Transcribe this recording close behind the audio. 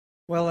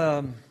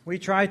We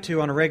try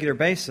to, on a regular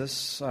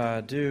basis,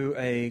 do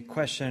a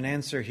question and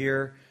answer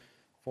here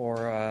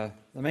for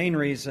the main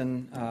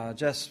reason,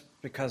 just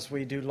because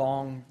we do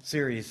long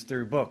series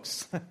through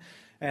books.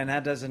 And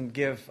that doesn't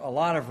give a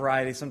lot of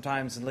variety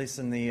sometimes, at least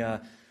in the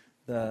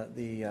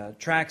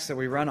tracks that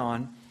we run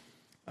on.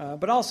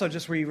 But also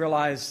just we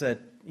realize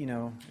that,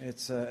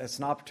 it's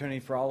an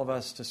opportunity for all of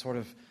us to sort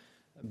of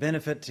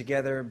benefit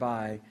together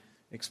by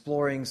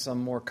exploring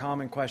some more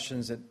common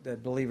questions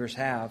that believers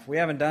have. We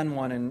haven't done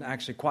one in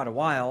actually quite a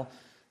while,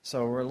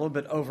 so we're a little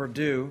bit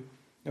overdue.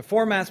 The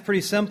format's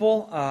pretty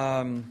simple.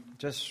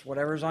 Just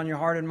whatever's on your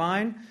heart and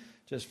mind,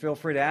 just feel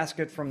free to ask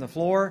it from the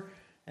floor,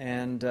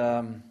 and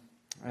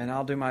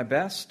I'll do my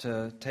best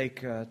to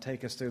take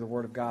us through the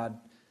Word of God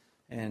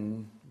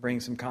and bring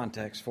some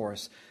context for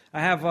us.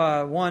 I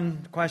have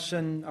one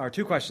question, or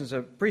two questions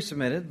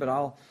pre-submitted, but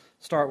I'll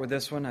start with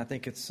this one. I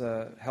think it's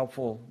a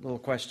helpful little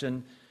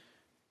question.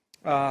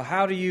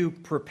 How do you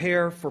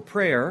prepare for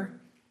prayer,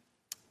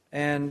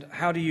 and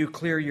how do you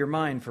clear your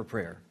mind for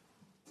prayer?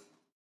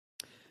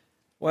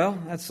 Well,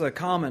 that's a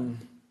common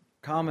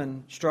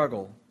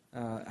struggle.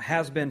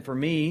 Has been for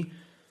me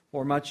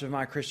for much of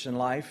my Christian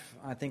life.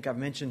 I think I've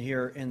mentioned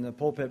here in the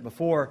pulpit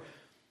before,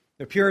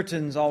 the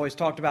Puritans always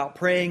talked about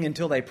praying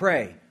until they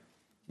pray,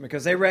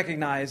 because they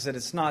recognize that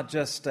it's not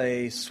just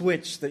a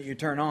switch that you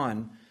turn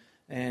on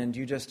and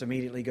you just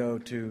immediately go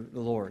to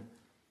the Lord.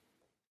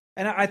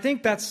 And I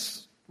think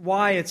that's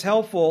why it's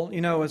helpful,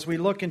 as we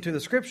look into the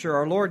Scripture,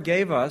 our Lord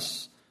gave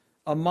us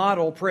a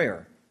model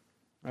prayer.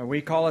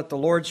 We call it the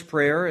Lord's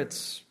Prayer.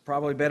 It's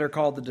probably better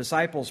called the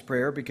disciples'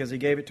 prayer because He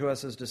gave it to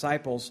us as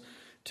disciples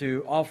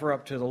to offer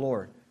up to the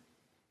Lord.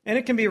 And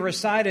it can be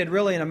recited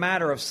really in a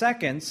matter of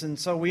seconds, and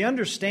so we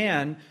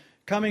understand,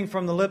 coming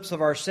from the lips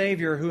of our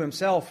Savior, who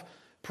Himself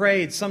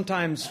prayed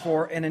sometimes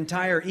for an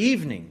entire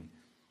evening,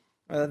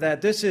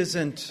 that this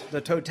isn't the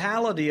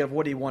totality of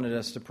what He wanted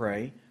us to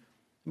pray,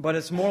 but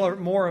it's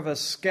more of a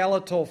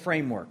skeletal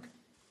framework.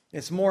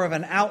 It's more of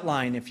an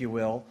outline, if you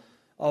will,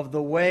 of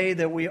the way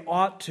that we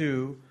ought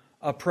to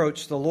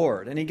approach the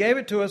Lord. And He gave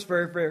it to us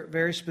for a very,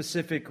 very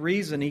specific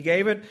reason. He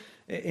gave it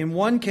in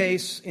one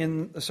case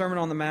in the Sermon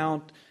on the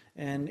Mount,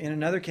 and in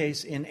another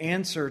case in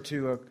answer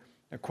to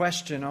a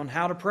question on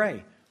how to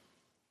pray.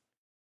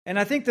 And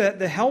I think that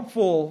the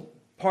helpful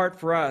part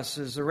for us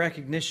is the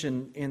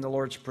recognition in the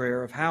Lord's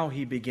Prayer of how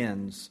He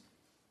begins.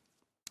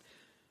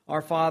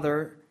 Our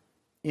Father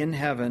in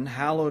heaven,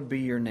 hallowed be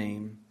your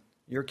name.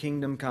 Your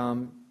kingdom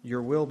come,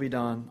 your will be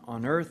done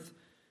on earth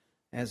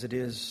as it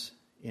is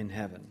in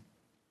heaven.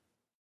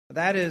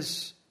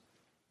 That's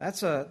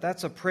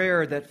a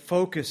prayer that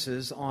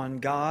focuses on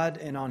God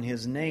and on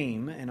His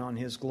name and on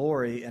His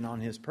glory and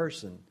on His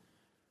person.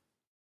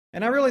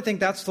 And I really think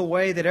that's the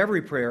way that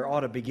every prayer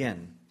ought to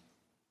begin.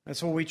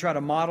 That's what we try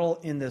to model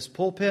in this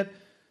pulpit.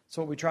 It's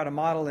what we try to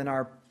model in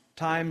our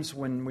times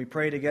when we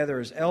pray together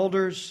as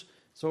elders.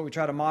 It's what we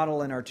try to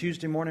model in our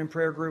Tuesday morning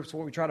prayer groups,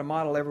 what we try to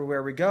model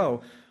everywhere we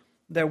go,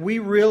 that we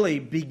really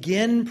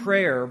begin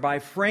prayer by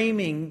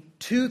framing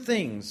two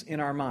things in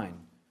our mind.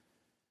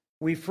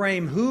 We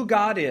frame who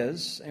God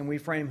is, and we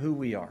frame who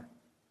we are.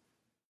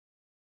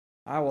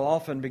 I will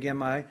often begin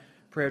my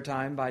prayer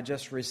time by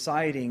just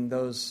reciting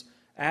those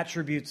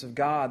attributes of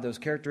God, those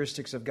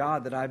characteristics of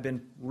God that I've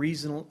been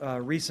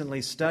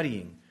recently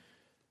studying,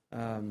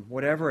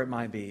 whatever it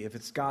might be. If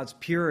it's God's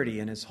purity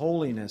and His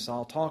holiness,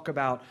 I'll talk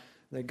about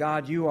that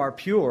God, you are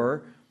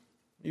pure.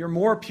 You're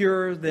more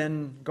pure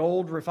than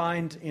gold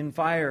refined in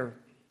fire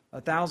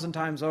 1,000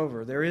 times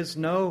over. There is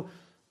no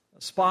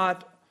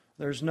spot,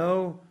 there's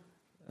no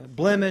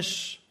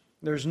blemish,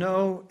 there's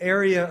no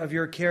area of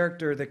your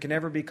character that can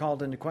ever be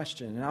called into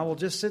question. And I will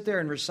just sit there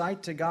and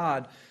recite to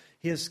God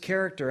His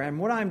character. And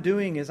what I'm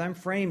doing is I'm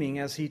framing,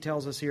 as He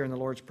tells us here in the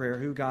Lord's Prayer,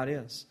 who God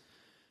is.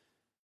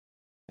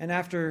 And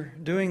after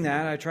doing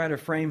that, I try to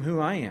frame who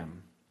I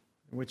am,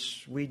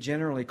 which we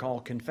generally call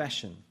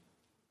confession.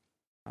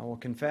 I will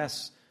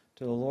confess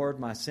to the Lord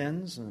my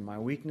sins and my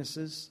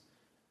weaknesses,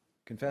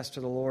 confess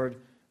to the Lord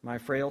my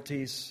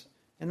frailties,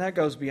 and that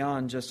goes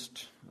beyond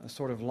just a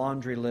sort of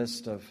laundry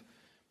list of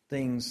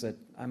things that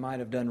I might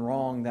have done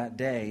wrong that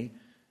day.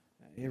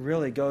 It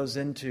really goes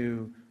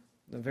into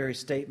the very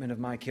statement of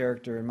my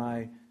character and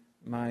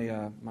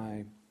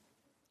my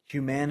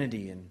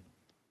humanity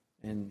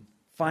and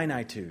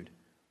finitude.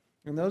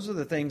 And those are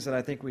the things that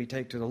I think we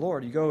take to the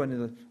Lord. You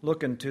go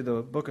look into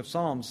the book of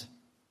Psalms.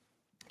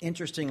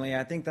 Interestingly,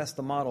 I think that's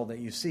the model that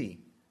you see.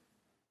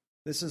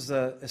 This is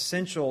the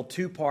essential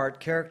two-part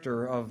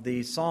character of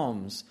the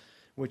Psalms,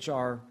 which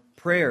are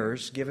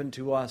prayers given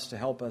to us to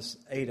help us,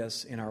 aid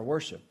us in our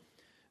worship.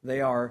 They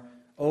are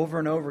over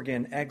and over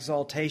again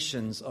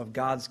exaltations of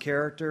God's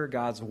character,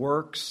 God's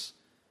works,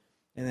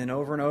 and then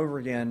over and over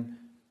again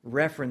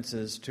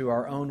references to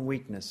our own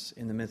weakness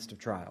in the midst of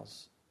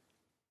trials.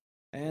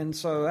 And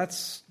so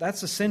that's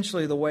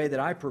essentially the way that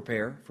I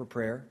prepare for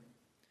prayer.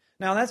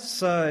 Now,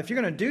 that's if you're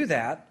going to do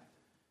that,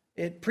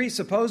 it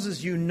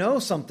presupposes you know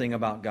something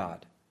about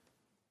God.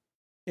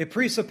 It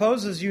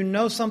presupposes you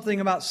know something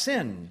about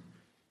sin.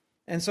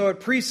 And so it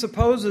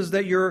presupposes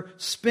that you're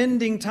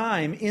spending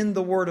time in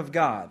the Word of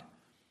God.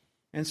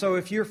 And so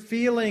if you're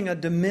feeling a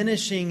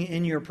diminishing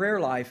in your prayer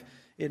life,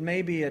 it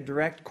may be a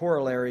direct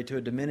corollary to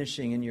a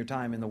diminishing in your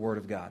time in the Word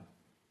of God.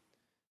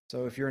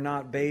 So if you're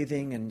not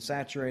bathing and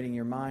saturating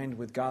your mind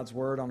with God's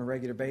Word on a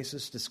regular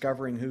basis,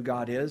 discovering who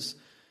God is,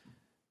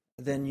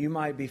 then you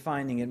might be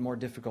finding it more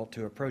difficult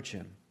to approach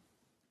Him.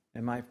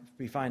 And might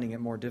be finding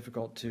it more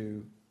difficult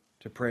to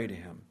pray to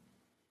Him.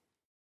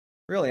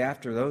 Really,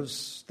 after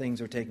those things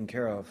are taken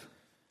care of,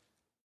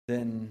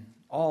 then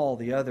all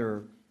the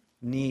other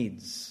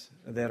needs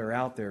that are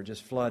out there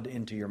just flood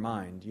into your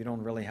mind. You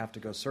don't really have to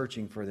go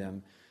searching for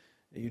them.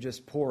 You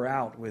just pour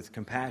out with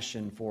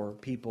compassion for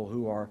people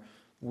who are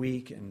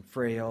weak and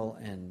frail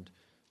and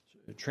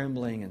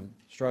trembling and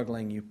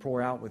struggling. You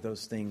pour out with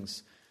those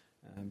things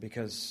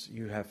because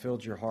you have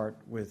filled your heart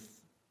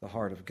with the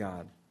heart of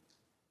God.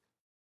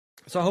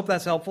 So I hope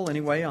that's helpful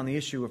anyway on the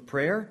issue of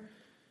prayer.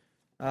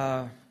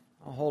 I'll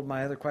hold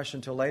my other question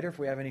until later. If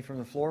we have any from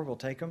the floor, we'll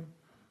take them.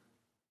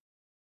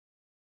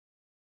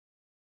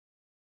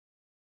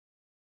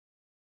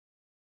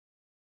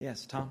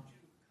 Yes, Tom?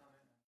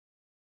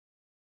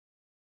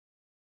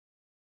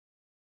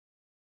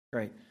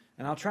 Great.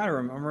 And I'll try to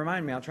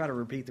remind me, I'll try to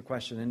repeat the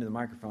question into the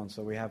microphone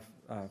so we have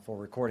for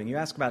recording. You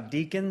asked about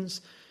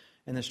deacons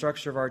and the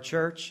structure of our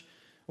church.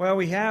 Well,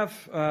 we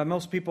have,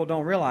 most people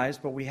don't realize,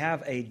 but we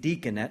have a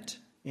deaconate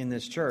in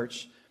this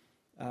church.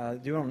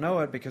 You don't know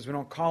it because we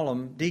don't call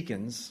them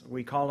deacons.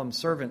 We call them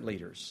servant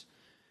leaders.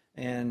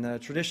 And the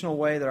traditional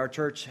way that our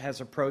church has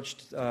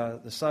approached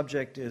the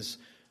subject is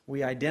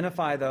we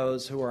identify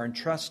those who are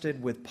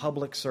entrusted with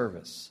public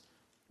service.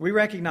 We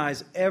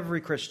recognize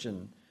every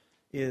Christian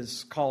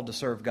is called to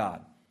serve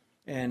God.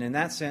 And in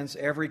that sense,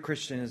 every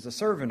Christian is a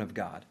servant of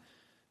God.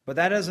 But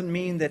that doesn't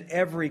mean that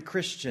every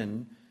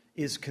Christian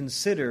is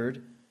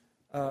considered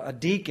a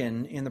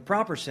deacon in the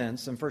proper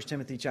sense in 1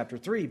 Timothy chapter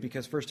 3,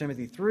 because 1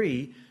 Timothy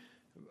 3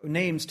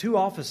 names two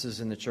offices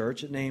in the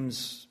church. It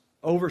names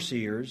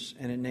overseers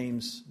and it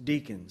names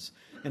deacons.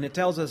 And it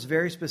tells us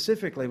very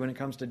specifically when it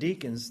comes to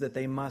deacons that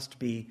they must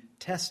be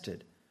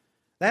tested.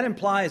 That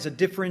implies a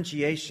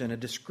differentiation, a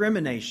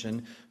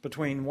discrimination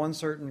between one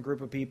certain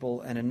group of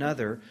people and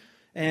another.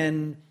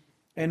 And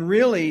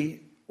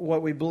really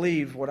what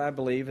I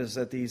believe is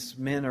that these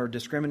men are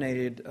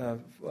discriminated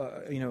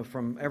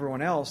from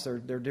everyone else.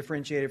 They're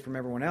differentiated from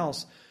everyone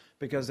else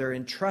because they're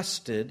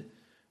entrusted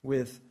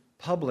with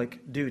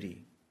public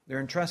duty. They're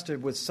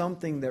entrusted with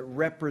something that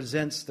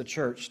represents the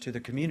church to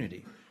the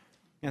community.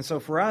 And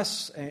so for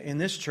us in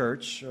this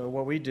church,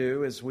 what we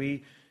do is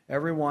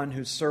everyone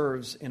who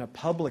serves in a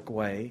public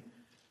way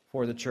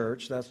for the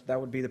church, that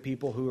would be the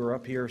people who are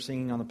up here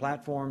singing on the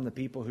platform, the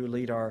people who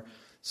lead our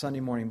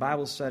Sunday morning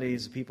Bible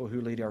studies, the people who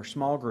lead our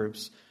small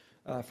groups.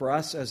 For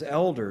us as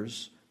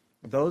elders,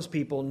 those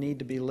people need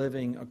to be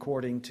living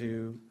according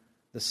to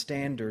the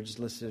standards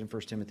listed in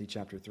 1 Timothy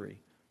chapter 3.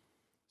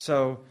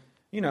 So,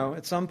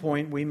 at some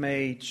point we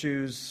may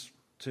choose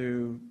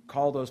to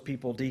call those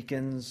people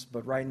deacons,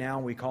 but right now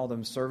we call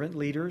them servant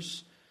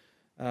leaders.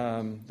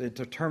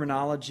 The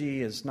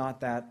terminology is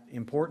not that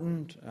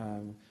important,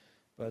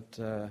 but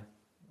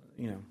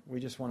we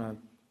just want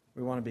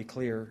to be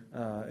clear,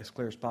 as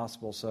clear as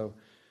possible. So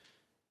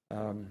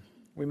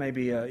we may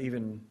be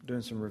even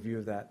doing some review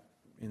of that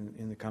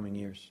in the coming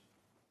years.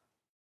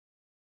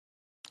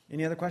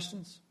 Any other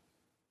questions?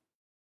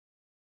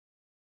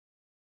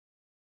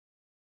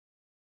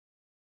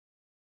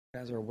 You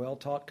guys are a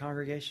well-taught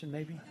congregation,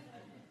 maybe?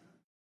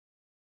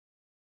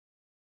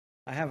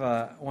 I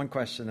have one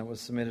question that was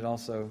submitted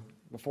also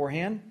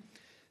beforehand.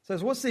 It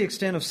says, what's the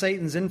extent of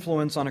Satan's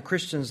influence on a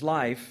Christian's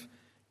life?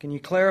 Can you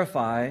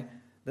clarify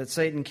that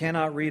Satan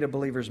cannot read a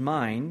believer's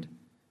mind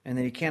and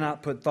that he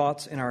cannot put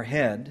thoughts in our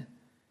head?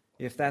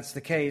 If that's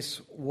the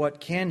case, what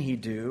can he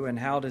do and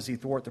how does he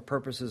thwart the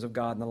purposes of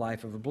God in the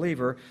life of a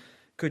believer?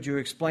 Could you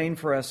explain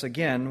for us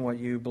again what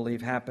you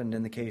believe happened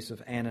in the case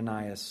of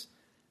Ananias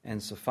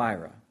and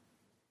Sapphira?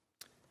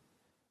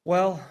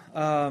 Well,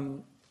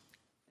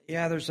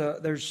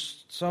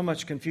 there's so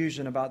much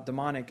confusion about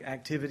demonic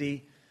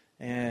activity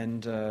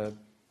and the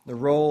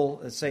role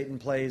that Satan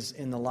plays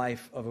in the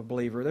life of a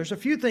believer. There's a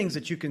few things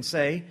that you can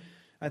say,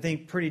 I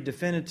think, pretty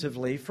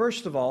definitively.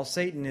 First of all,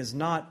 Satan is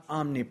not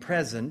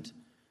omnipresent.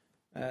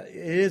 It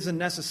isn't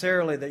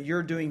necessarily that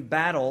you're doing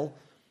battle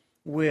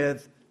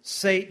with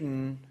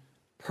Satan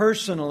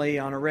personally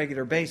on a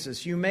regular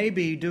basis. You may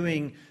be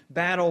doing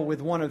battle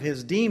with one of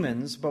his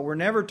demons, but we're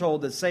never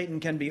told that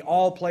Satan can be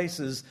all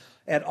places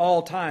at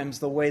all times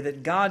the way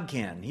that God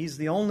can. He's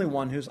the only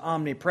one who's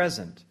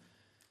omnipresent.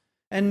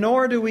 And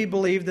nor do we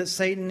believe that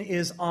Satan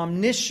is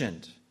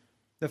omniscient.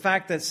 The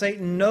fact that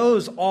Satan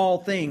knows all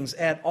things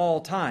at all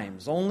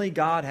times. Only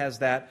God has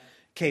that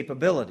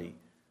capability.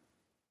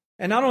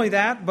 And not only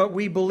that, but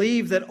we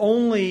believe that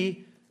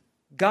only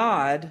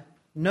God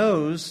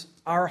knows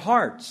our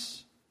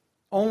hearts.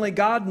 Only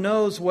God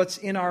knows what's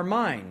in our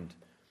mind.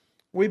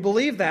 We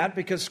believe that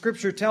because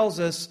Scripture tells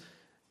us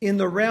in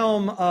the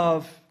realm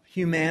of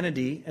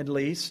humanity, at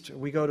least.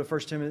 We go to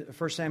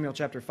 1 Samuel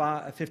chapter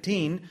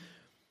 15,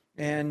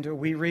 and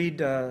we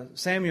read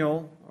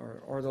Samuel,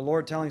 or the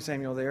Lord telling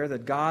Samuel there,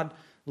 that God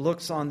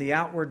looks on the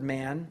outward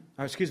man,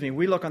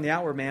 we look on the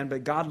outward man,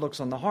 but God looks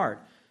on the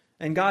heart.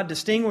 And God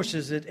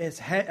distinguishes it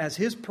as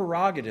His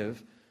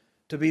prerogative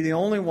to be the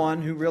only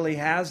one who really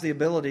has the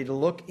ability to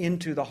look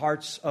into the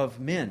hearts of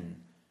men.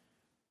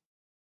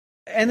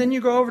 And then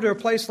you go over to a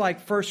place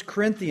like 1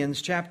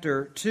 Corinthians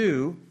chapter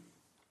 2,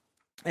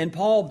 and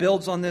Paul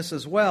builds on this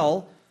as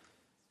well.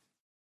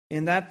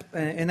 In that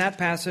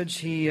passage,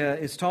 he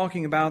is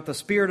talking about the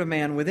spirit of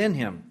man within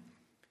him.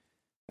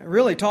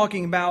 Really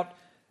talking about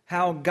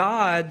how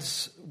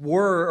God's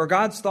word, or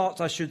God's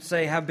thoughts, I should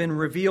say, have been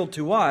revealed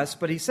to us.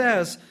 But he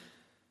says,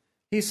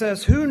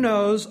 who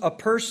knows a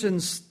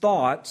person's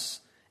thoughts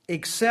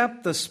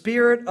except the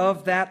spirit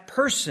of that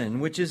person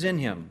which is in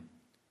him?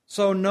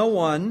 So no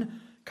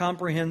one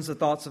comprehends the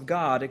thoughts of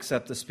God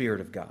except the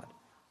Spirit of God.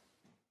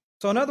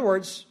 So in other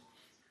words,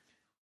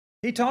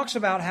 he talks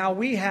about how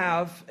we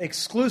have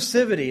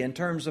exclusivity in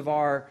terms of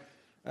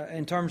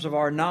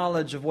our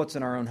knowledge of what's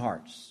in our own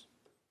hearts.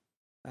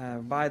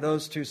 By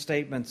those two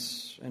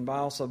statements, and by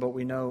also what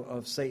we know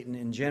of Satan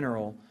in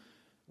general,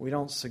 we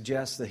don't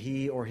suggest that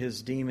he or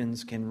his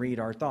demons can read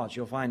our thoughts.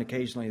 You'll find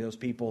occasionally those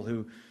people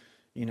who,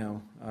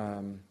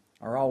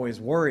 are always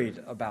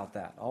worried about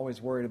that,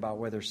 always worried about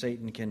whether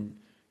Satan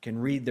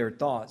can read their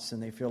thoughts,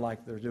 and they feel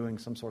like they're doing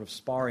some sort of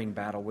sparring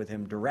battle with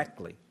him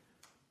directly.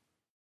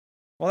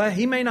 Well,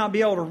 he may not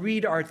be able to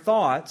read our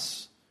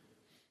thoughts,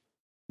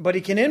 but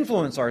he can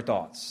influence our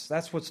thoughts.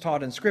 That's what's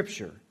taught in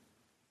Scripture.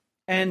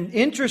 And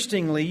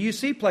interestingly, you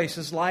see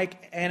places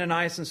like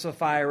Ananias and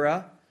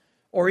Sapphira,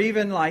 or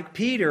even like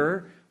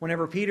Peter,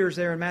 whenever Peter's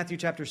there in Matthew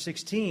chapter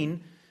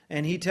 16,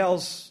 and he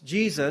tells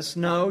Jesus,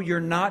 no, you're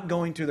not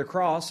going to the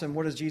cross. And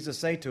what does Jesus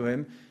say to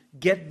him?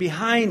 Get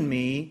behind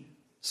me,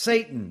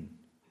 Satan.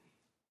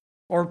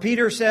 Or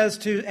Peter says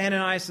to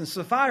Ananias and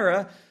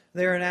Sapphira,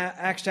 there in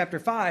Acts chapter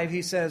 5,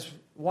 he says,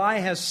 why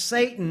has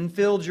Satan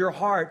filled your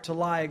heart to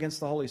lie against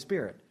the Holy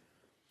Spirit?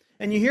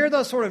 And you hear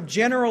those sort of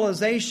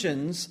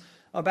generalizations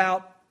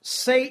about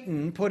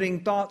Satan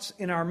putting thoughts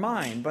in our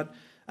mind, but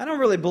I don't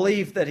really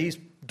believe that he's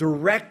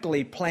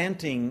directly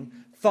planting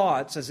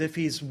thoughts as if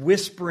he's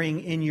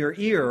whispering in your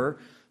ear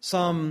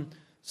some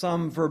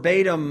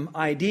verbatim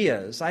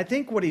ideas. I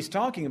think what he's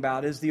talking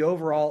about is the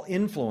overall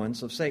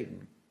influence of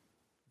Satan.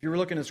 If you were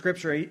looking at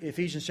Scripture,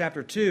 Ephesians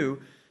chapter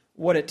 2,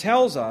 what it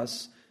tells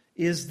us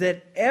is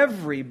that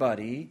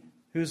everybody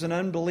who's an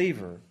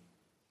unbeliever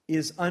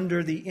is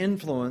under the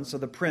influence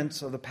of the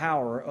prince of the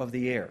power of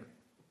the air.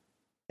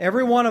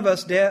 Every one of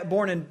us dead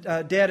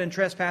in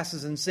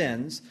trespasses and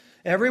sins,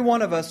 every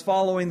one of us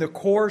following the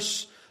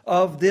course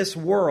of this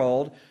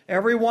world,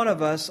 every one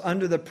of us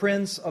under the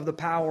prince of the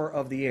power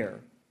of the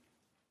air.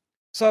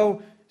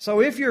 So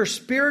if you're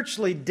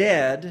spiritually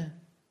dead,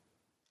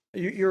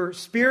 you're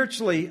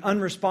spiritually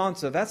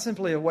unresponsive, that's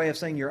simply a way of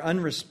saying you're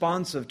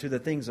unresponsive to the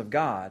things of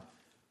God.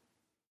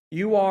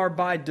 You are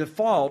by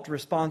default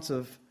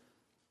responsive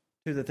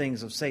to the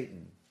things of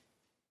Satan.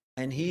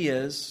 And he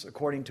is,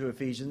 according to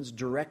Ephesians,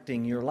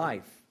 directing your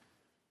life.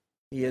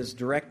 He is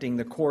directing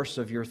the course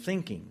of your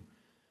thinking.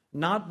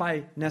 Not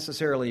by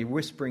necessarily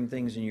whispering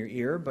things in your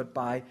ear, but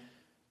by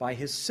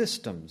his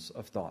systems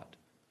of thought.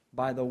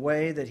 By the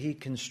way that he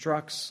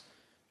constructs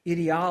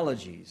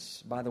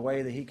ideologies. By the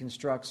way that he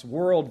constructs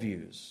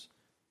worldviews.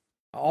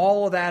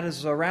 All of that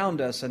is around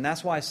us, and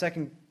that's why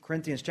 2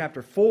 Corinthians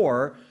chapter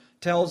 4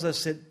 tells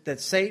us that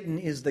Satan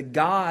is the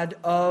god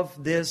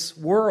of this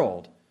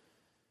world.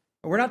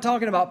 We're not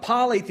talking about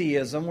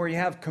polytheism, where you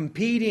have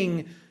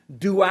competing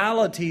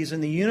dualities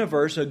in the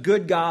universe, a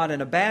good God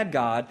and a bad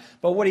God.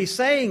 But what he's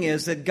saying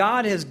is that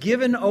God has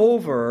given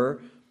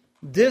over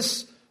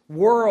this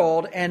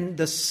world and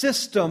the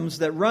systems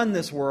that run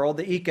this world,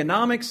 the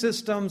economic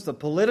systems, the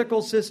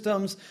political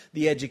systems,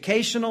 the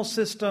educational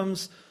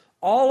systems,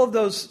 all of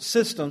those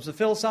systems, the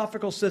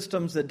philosophical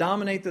systems that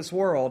dominate this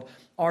world,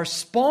 are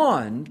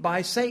spawned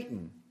by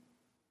Satan.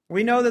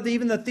 We know that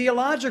even the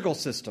theological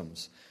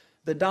systems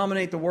that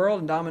dominate the world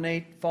and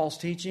dominate false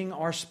teaching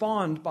are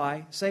spawned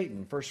by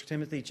Satan. 1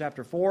 Timothy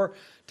chapter 4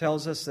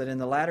 tells us that in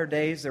the latter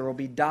days there will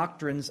be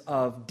doctrines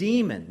of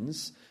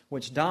demons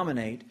which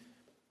dominate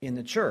in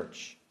the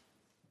church.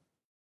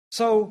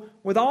 So,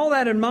 with all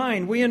that in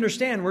mind, we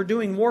understand we're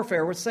doing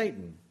warfare with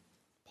Satan.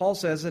 Paul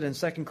says it in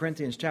 2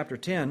 Corinthians chapter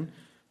 10,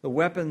 the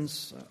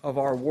weapons of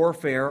our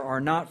warfare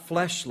are not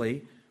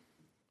fleshly,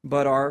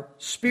 but are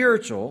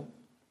spiritual.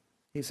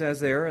 He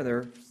says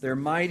they're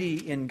mighty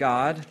in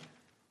God.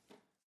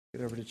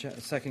 Get over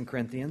to 2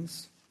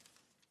 Corinthians.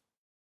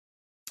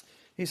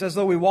 He says,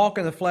 though we walk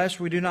in the flesh,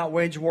 we do not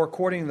wage war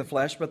according to the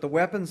flesh, but the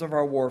weapons of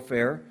our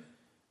warfare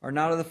are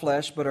not of the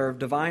flesh, but are of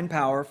divine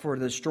power for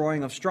the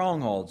destroying of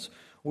strongholds.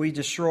 We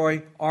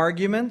destroy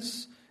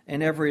arguments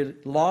and every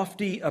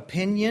lofty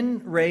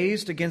opinion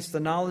raised against the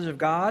knowledge of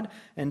God,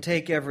 and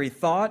take every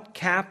thought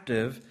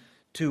captive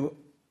to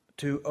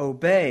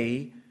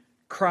obey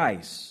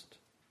Christ.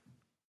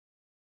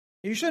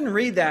 You shouldn't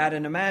read that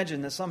and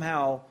imagine that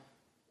somehow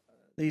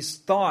these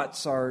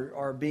thoughts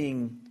are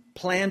being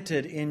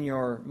planted in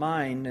your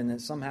mind, and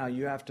that somehow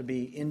you have to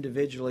be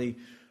individually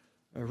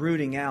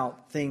rooting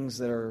out things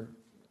that are,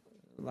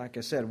 like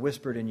I said,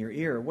 whispered in your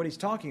ear. What he's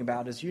talking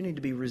about is you need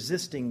to be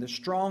resisting the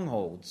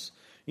strongholds.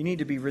 You need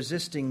to be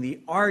resisting the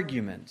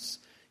arguments.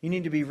 You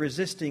need to be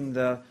resisting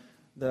the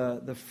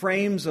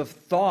frames of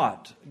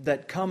thought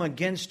that come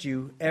against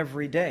you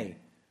every day.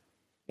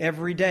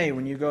 Every day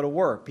when you go to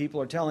work, people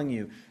are telling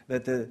you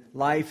that the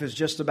life is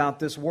just about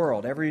this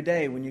world. Every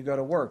day when you go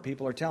to work,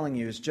 people are telling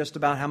you it's just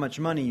about how much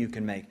money you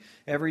can make.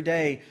 Every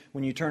day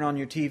when you turn on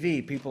your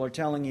TV, people are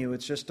telling you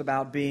it's just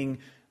about being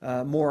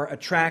more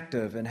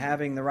attractive and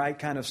having the right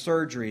kind of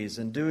surgeries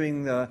and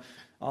doing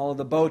all of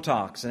the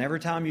Botox. And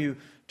every time you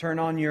turn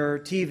on your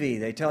TV,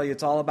 they tell you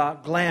it's all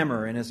about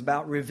glamour and it's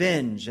about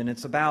revenge and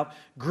it's about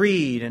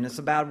greed and it's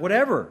about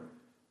whatever.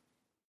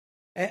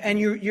 And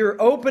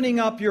you're opening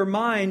up your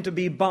mind to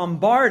be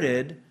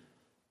bombarded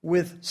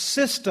with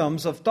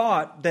systems of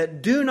thought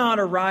that do not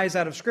arise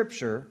out of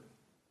Scripture.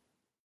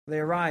 They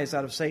arise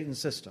out of Satan's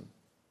system.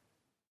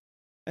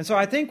 And so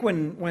I think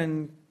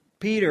when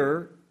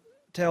Peter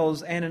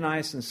tells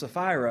Ananias and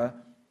Sapphira,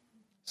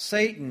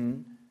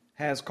 Satan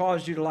has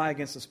caused you to lie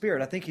against the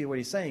Spirit, I think what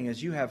he's saying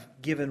is you have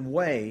given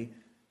way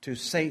to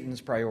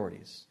Satan's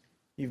priorities.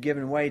 You've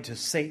given way to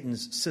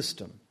Satan's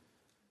system.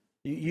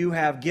 You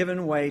have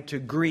given way to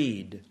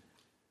greed.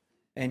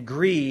 And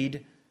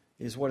greed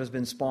is what has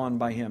been spawned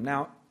by him.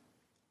 Now,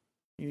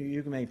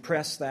 you may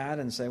press that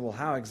and say, well,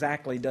 how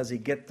exactly does he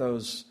get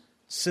those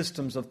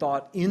systems of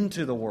thought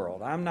into the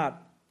world? I'm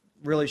not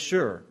really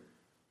sure.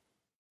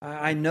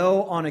 I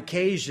know on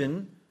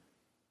occasion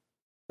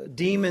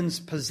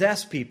demons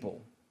possess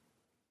people.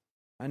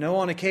 I know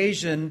on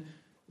occasion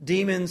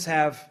demons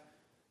have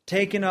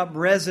taken up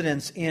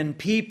residence in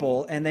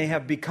people and they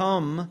have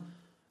become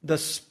the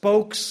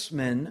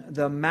spokesmen,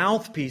 the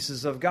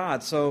mouthpieces of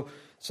God. So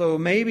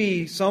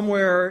maybe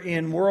somewhere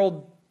in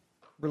world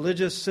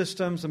religious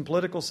systems and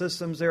political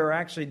systems, there are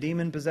actually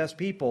demon-possessed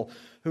people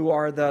who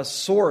are the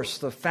source,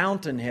 the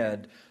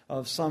fountainhead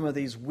of some of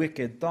these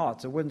wicked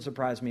thoughts. It wouldn't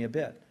surprise me a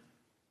bit.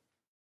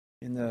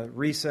 In the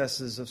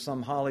recesses of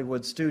some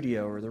Hollywood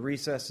studio, or the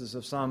recesses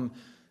of some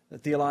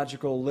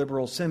theological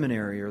liberal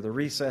seminary, or the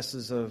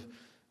recesses of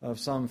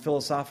some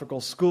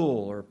philosophical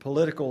school or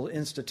political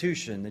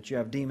institution, that you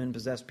have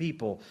demon-possessed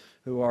people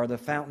who are the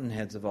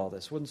fountainheads of all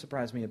this. Wouldn't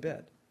surprise me a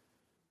bit.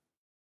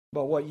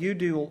 But what you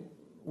deal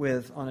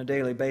with on a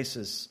daily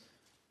basis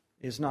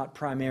is not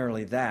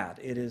primarily that.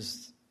 It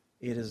is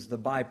the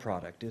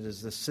byproduct. It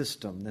is the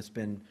system that's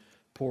been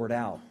poured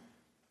out.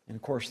 And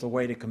of course, the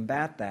way to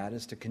combat that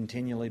is to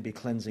continually be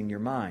cleansing your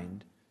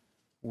mind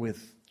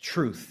with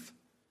truth,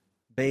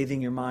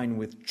 bathing your mind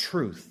with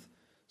truth,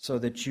 so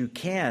that you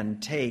can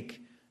take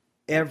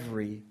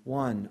every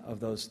one of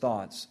those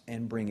thoughts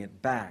and bring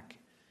it back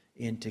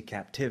into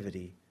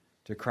captivity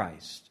to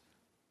Christ.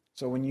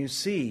 So when you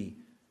see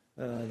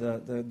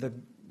the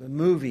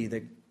movie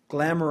that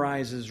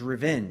glamorizes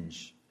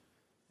revenge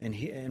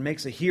and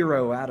makes a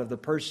hero out of the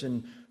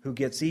person who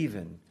gets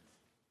even,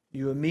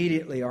 you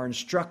immediately are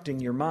instructing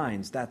your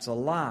minds, that's a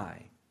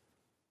lie.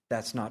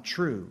 That's not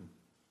true.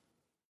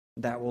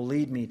 That will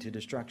lead me to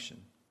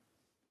destruction.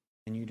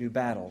 And you do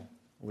battle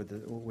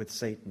with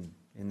Satan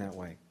in that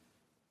way.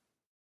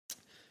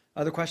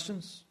 Other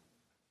questions?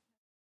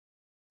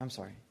 I'm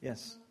sorry.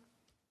 Yes.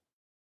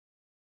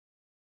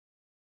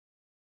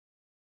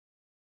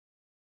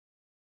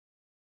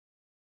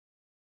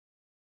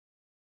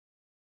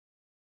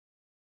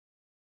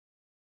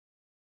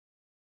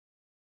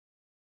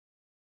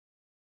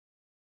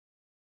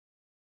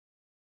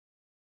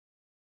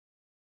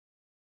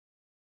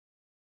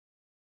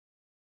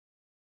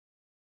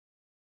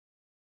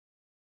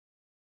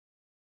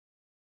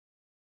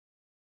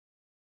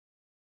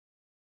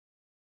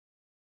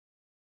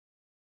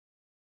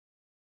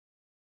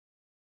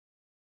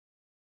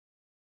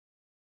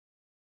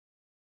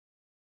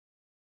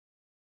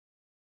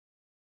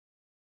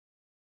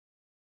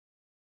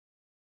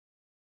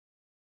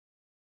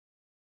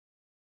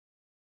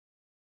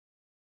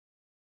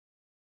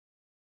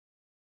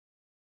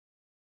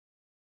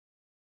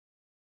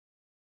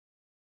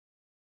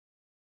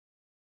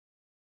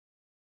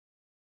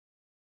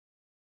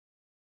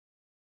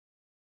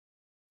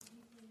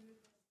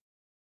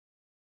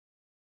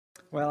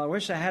 Well, I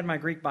wish I had my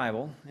Greek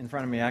Bible in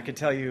front of me. I could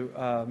tell you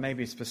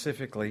maybe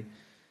specifically.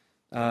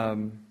 I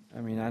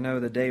know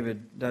that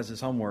David does his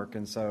homework,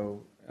 and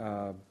so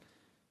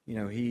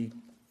he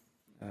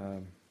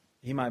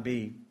might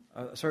be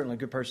certainly a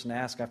good person to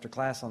ask after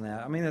class on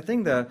that. I mean, I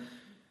think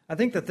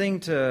the thing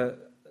to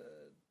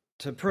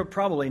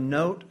probably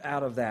note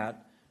out of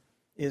that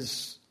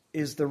is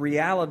the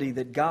reality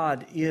that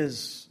God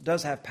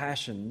does have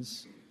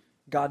passions.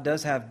 God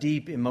does have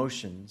deep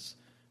emotions.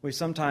 We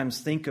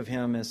sometimes think of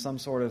him as some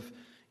sort of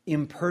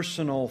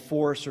impersonal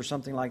force or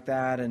something like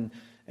that, and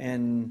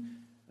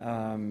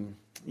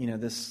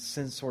this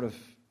sense sort of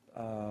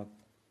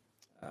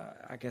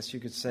I guess you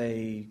could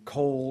say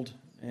cold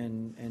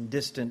and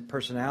distant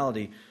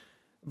personality.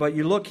 But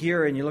you look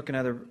here and you look in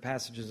other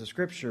passages of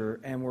Scripture,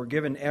 and we're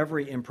given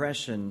every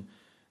impression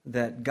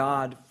that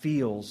God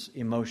feels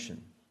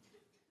emotion.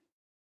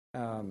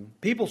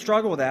 People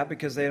struggle with that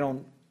because they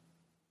don't,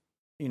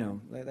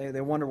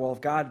 they wonder, well,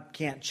 if God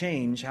can't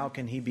change, how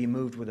can He be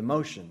moved with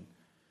emotion?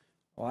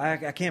 Well,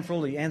 I can't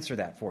fully answer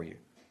that for you.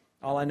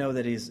 All I know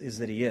is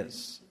that He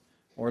is.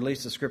 Or at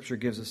least the Scripture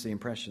gives us the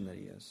impression that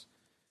He is.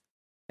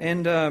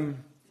 And,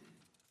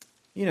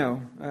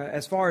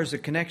 as far as the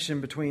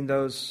connection between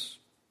those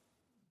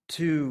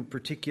two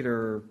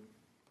particular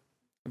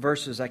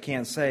verses, I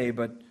can't say,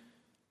 but,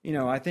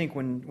 I think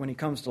when He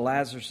comes to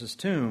Lazarus'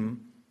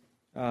 tomb,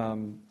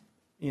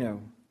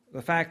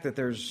 the fact that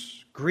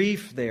there's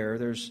grief there,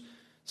 there's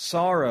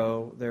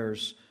sorrow,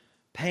 there's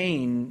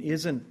pain,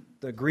 isn't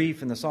the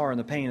grief and the sorrow and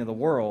the pain of the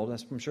world.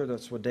 I'm sure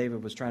that's what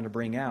David was trying to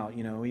bring out.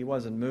 He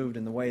wasn't moved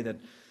in the way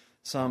that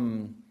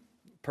some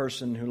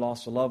person who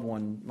lost a loved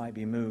one might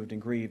be moved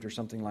and grieved or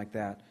something like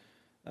that.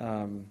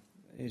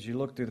 As you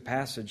look through the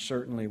passage,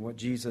 certainly what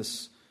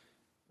Jesus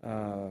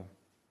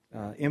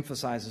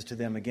emphasizes to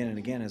them again and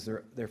again is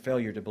their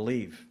failure to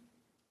believe.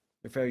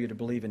 Their failure to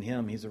believe in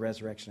Him. He's the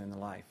resurrection and the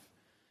life.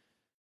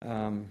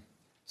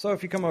 So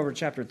if you come over to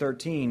chapter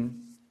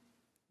 13,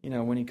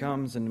 when He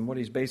comes and what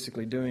He's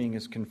basically doing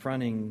is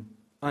confronting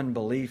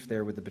unbelief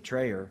there with the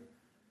betrayer.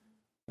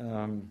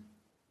 I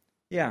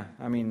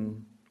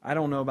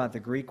don't know about the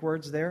Greek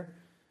words there,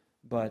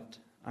 but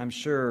I'm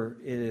sure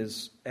it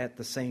is at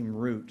the same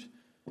root,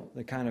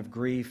 the kind of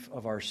grief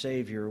of our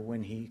Savior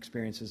when He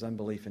experiences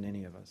unbelief in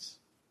any of us.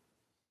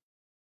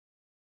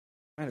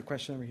 I had a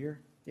question over here.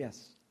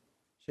 Yes.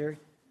 Sherry?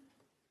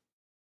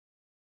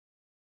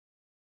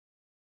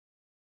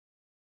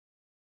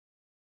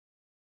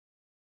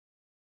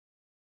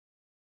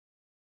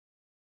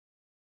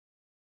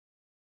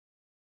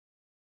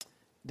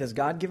 Does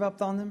God give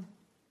up on them?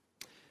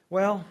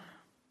 Well,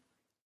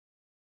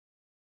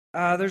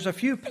 there's a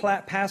few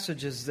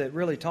passages that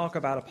really talk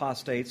about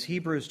apostates.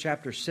 Hebrews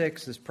chapter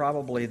 6 is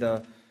probably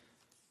the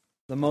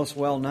most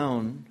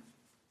well-known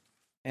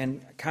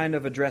and kind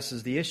of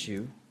addresses the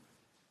issue.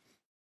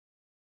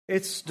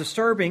 It's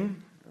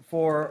disturbing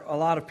for a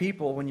lot of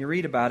people when you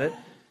read about it.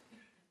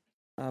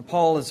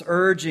 Paul is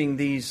urging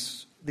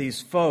these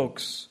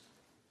folks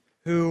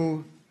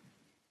who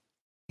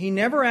he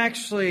never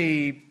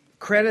actually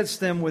credits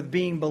them with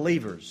being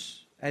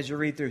believers as you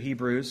read through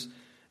Hebrews.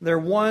 They're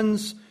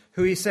ones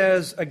who he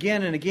says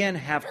again and again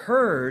have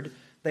heard,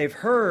 they've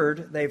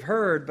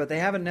heard, but they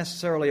haven't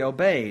necessarily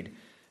obeyed.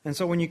 And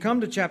so when you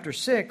come to chapter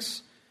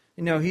 6,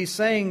 he's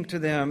saying to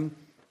them,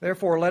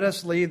 therefore let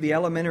us leave the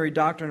elementary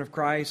doctrine of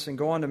Christ and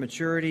go on to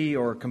maturity,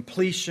 or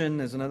completion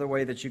is another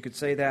way that you could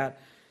say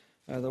that.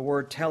 The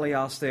word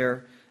teleos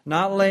there.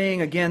 Not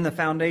laying again the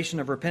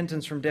foundation of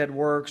repentance from dead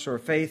works or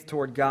faith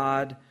toward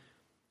God,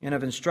 and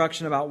of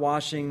instruction about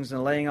washings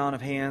and laying on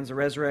of hands, the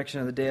resurrection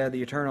of the dead,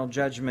 the eternal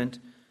judgment.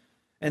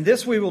 And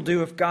this we will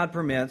do if God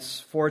permits,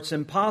 for it's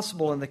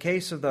impossible in the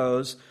case of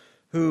those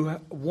who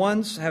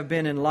once have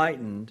been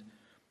enlightened,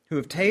 who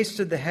have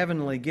tasted the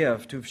heavenly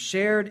gift, who've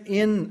shared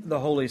in the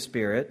Holy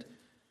Spirit,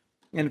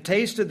 and have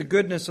tasted the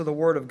goodness of the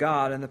Word of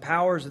God and the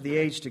powers of the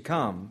age to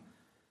come,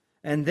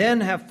 and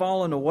then have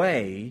fallen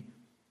away,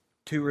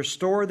 to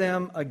restore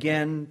them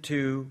again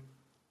to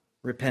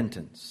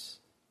repentance.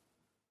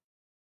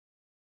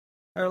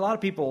 There are a lot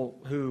of people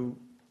who,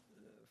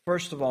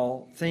 first of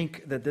all,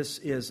 think that this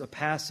is a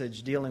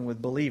passage dealing with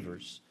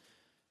believers.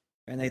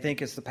 And they think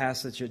it's the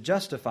passage that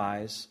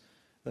justifies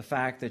the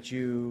fact that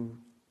you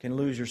can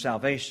lose your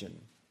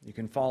salvation. You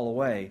can fall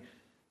away.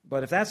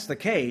 But if that's the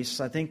case,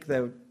 I think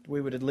that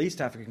we would at least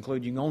have to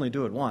conclude you can only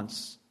do it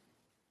once.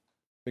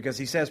 Because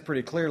he says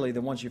pretty clearly that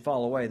once you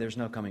fall away, there's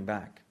no coming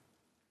back.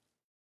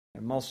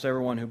 And most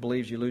everyone who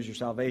believes you lose your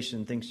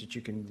salvation thinks that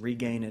you can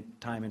regain it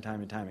time and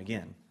time and time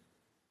again.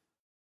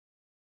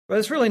 But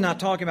it's really not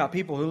talking about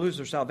people who lose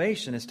their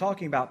salvation. It's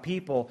talking about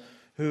people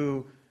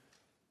who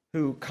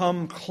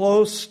come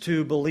close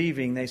to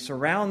believing. They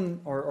surround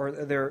or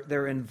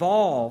they're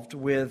involved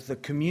with the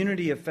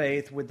community of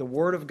faith, with the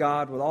Word of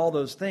God, with all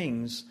those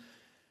things,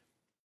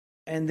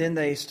 and then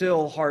they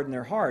still harden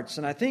their hearts.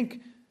 And I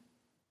think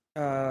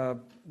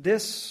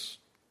this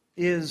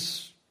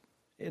is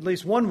at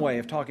least one way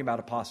of talking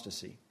about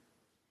apostasy.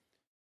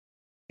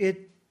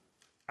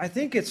 I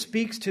think it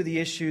speaks to the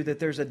issue that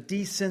there's a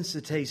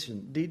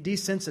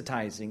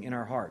desensitizing in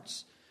our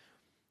hearts.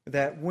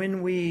 That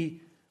when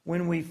we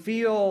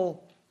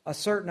feel a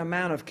certain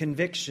amount of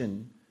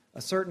conviction,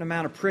 a certain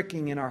amount of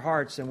pricking in our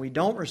hearts, and we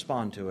don't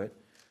respond to it,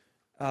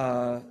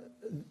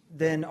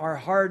 then our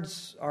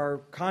hearts, our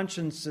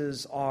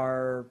consciences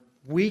are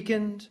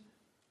weakened,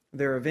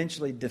 they're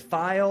eventually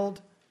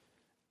defiled,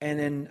 and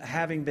in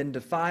having been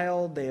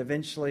defiled, they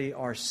eventually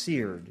are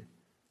seared.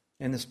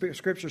 And the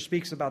Scripture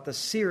speaks about the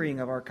searing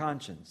of our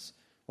conscience,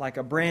 like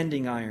a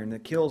branding iron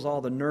that kills all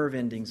the nerve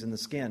endings in the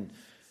skin.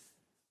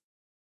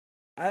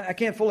 I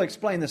can't fully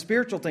explain the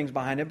spiritual things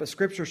behind it, but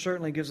Scripture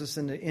certainly gives us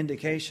an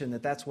indication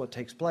that that's what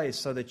takes place,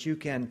 so that you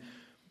can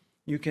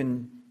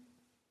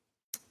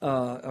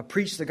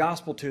preach the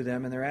gospel to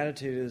them, and their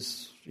attitude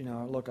is,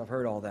 look, I've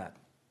heard all that.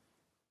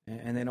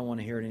 And they don't want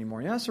to hear it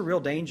anymore. That's a real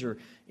danger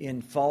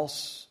in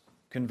false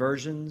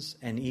conversions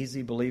and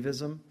easy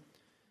believism,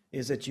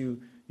 is that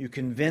you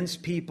convince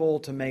people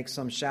to make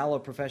some shallow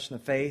profession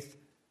of faith,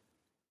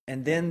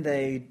 and then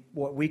they,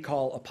 what we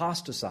call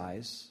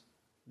apostatize,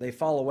 they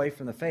fall away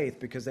from the faith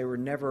because they were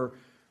never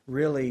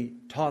really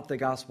taught the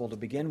gospel to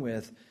begin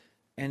with,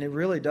 and it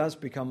really does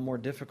become more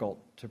difficult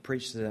to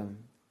preach to them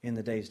in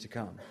the days to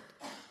come.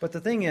 But the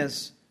thing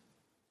is,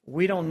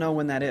 we don't know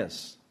when that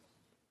is.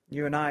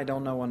 You and I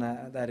don't know when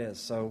that is.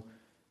 So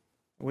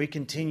we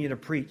continue to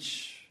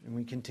preach, and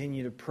we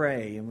continue to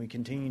pray, and we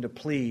continue to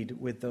plead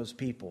with those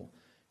people.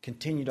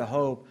 Continue to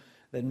hope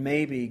that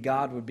maybe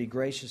God would be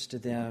gracious to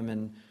them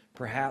and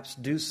perhaps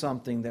do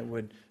something that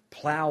would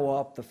plow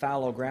up the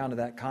fallow ground of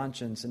that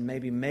conscience and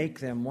maybe make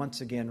them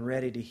once again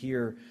ready to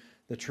hear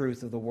the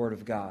truth of the Word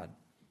of God.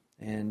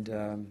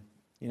 And,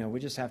 we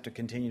just have to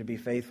continue to be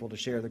faithful to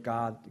share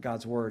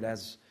God's Word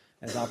as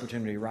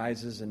opportunity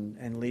rises,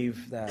 and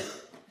leave that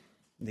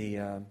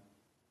the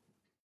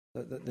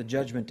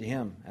judgment to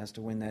Him as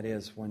to when that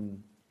is,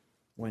 when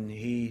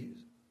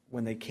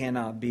they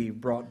cannot be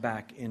brought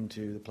back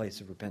into the place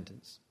of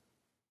repentance.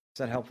 Is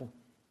that helpful?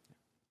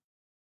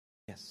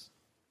 Yes.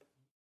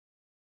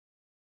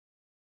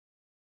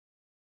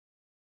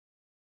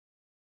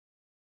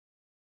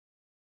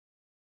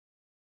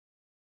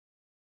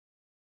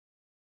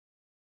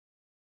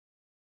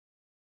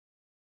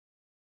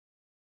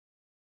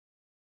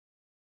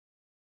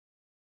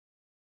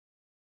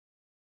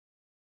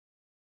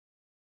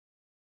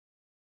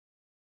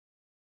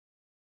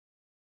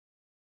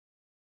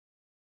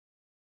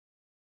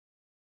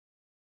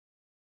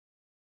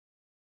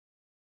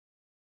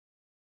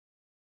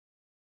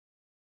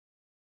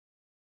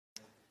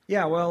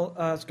 Yeah, well,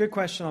 it's a good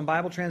question on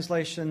Bible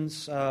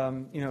translations.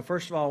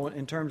 First of all,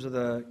 in terms of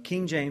the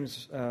King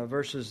James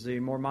versus the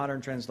more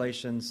modern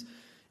translations,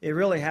 it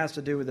really has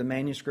to do with the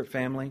manuscript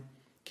family.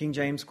 King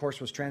James, of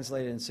course, was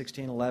translated in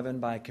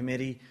 1611 by a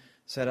committee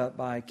set up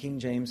by King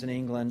James in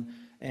England.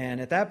 And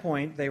at that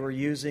point, they were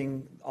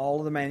using all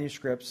of the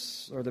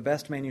manuscripts, or the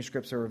best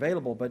manuscripts that were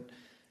available. But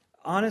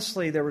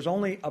honestly, there was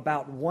only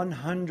about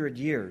 100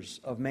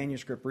 years of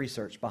manuscript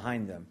research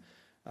behind them.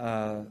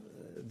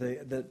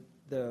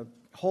 The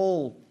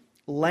whole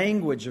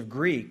language of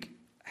Greek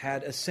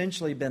had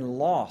essentially been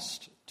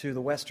lost to the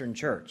Western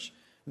Church.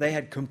 They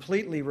had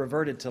completely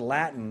reverted to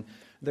Latin.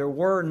 There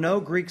were no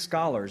Greek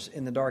scholars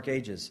in the Dark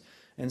Ages.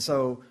 And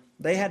so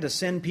they had to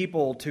send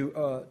people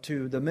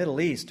to the Middle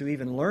East to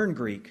even learn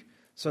Greek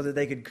so that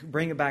they could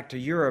bring it back to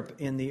Europe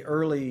in the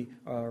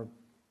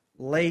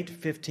late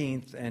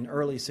 15th and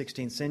early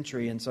 16th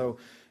century. And so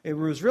it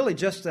was really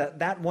just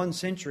that one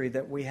century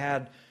that we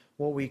had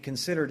what we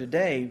consider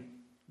today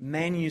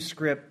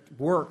manuscript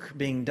work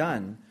being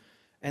done.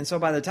 And so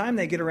by the time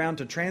they get around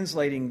to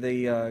translating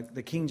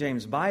the King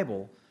James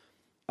Bible,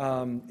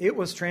 it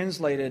was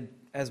translated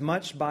as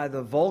much by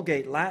the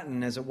Vulgate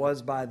Latin as it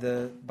was by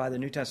the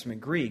New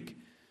Testament Greek.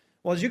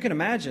 Well, as you can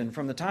imagine,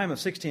 from the time of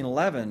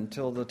 1611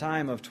 till the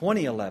time of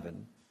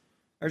 2011,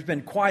 there's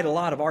been quite a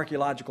lot of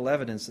archaeological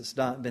evidence that's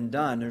been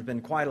done. There's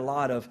been quite a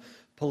lot of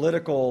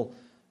political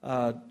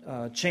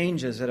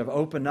changes that have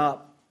opened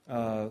up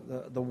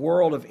the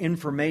world of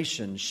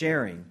information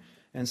sharing.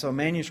 And so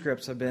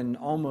manuscripts have been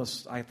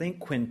almost, I think,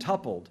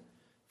 quintupled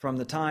from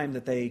the time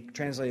that they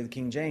translated the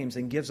King James,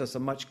 and gives us a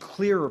much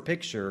clearer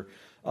picture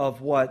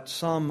of what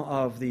some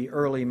of the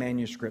early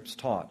manuscripts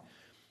taught.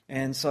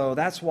 And so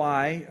that's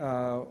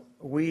why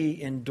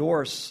we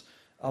endorse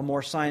a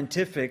more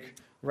scientific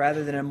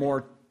rather than a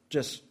more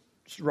just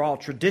raw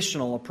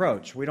traditional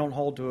approach. We don't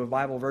hold to a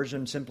Bible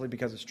version simply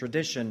because it's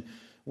tradition.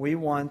 We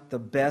want the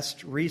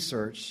best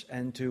research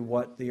into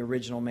what the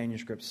original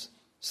manuscripts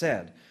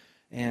said.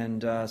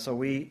 And so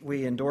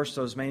we endorse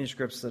those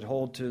manuscripts that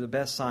hold to the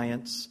best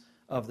science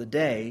of the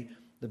day,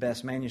 the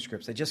best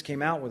manuscripts. They just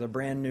came out with a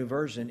brand new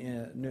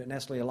version,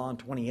 Nestle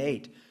Aland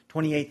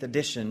 28th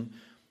edition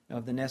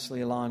of the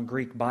Nestle Aland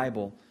Greek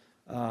Bible,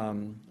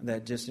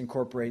 that just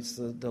incorporates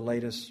the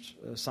latest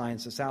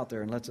science that's out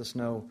there and lets us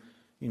know,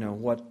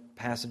 what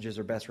passages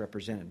are best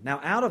represented. Now,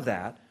 out of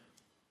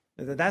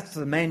that's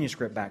the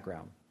manuscript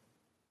background.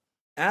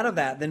 Out of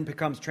that then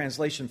becomes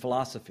translation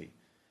philosophy.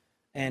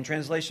 And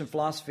translation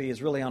philosophy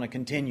is really on a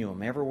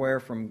continuum, everywhere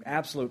from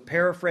absolute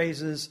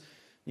paraphrases.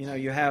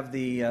 You have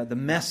the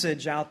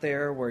Message out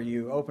there where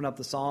you open up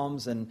the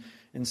Psalms and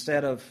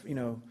instead of,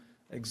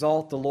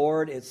 exalt the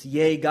Lord, it's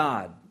yea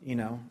God,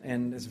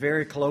 and it's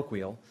very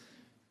colloquial.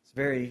 It's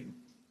very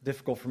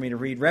difficult for me to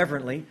read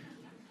reverently.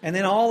 And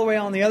then all the way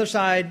on the other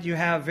side, you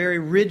have very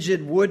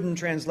rigid wooden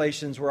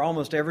translations where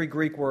almost every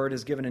Greek word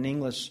is given an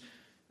English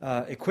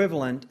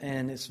equivalent,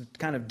 and it's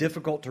kind of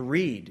difficult to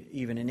read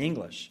even in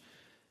English.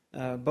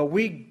 But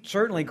we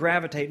certainly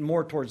gravitate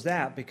more towards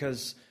that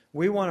because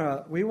we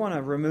want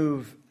to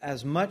remove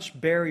as much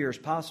barrier as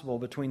possible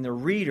between the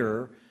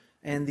reader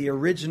and the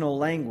original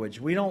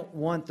language. We don't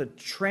want the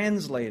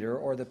translator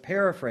or the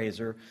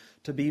paraphraser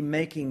to be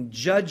making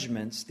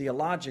judgments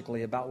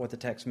theologically about what the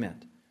text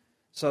meant.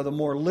 So the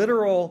more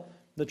literal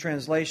the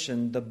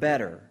translation, the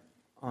better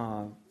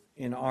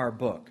in our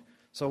book.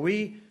 So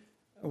we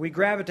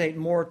gravitate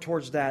more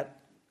towards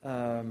that,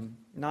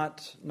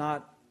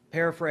 not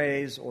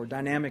paraphrase or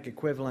dynamic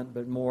equivalent,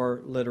 but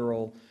more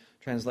literal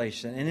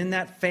translation. And in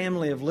that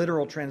family of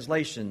literal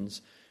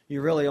translations,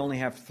 you really only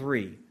have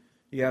three.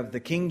 You have the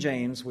King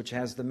James, which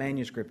has the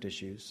manuscript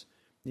issues.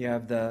 You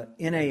have the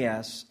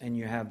NAS, and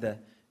you have the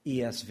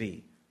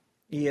ESV.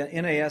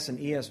 NAS and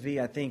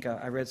ESV, I think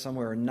I read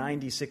somewhere, are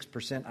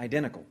 96%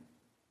 identical.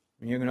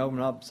 When you're going to open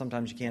it up,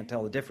 sometimes you can't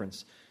tell the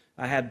difference.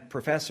 I had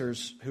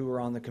professors who were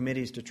on the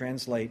committees to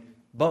translate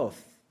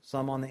both,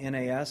 some on the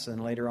NAS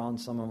and later on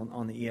some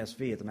on the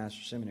ESV at the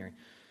Master's Seminary.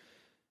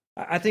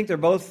 I think they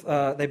both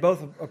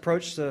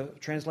approach the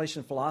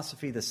translation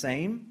philosophy the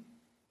same.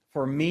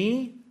 For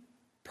me,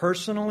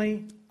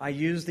 personally, I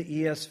use the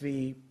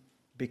ESV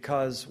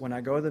because when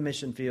I go to the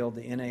mission field,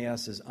 the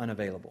NAS is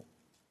unavailable.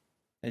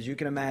 As you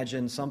can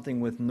imagine,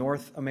 something with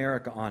North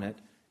America on it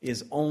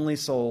is only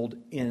sold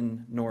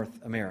in North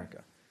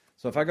America.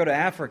 So if I go to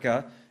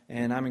Africa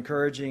and I'm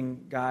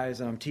encouraging guys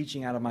and I'm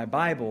teaching out of my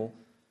Bible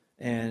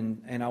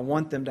and I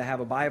want them to have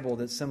a Bible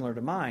that's similar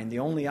to mine, the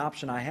only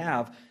option I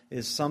have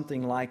is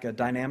something like a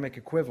dynamic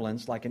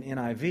equivalence, like an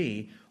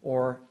NIV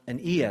or an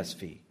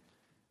ESV.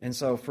 And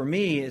so for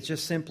me, it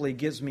just simply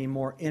gives me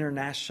more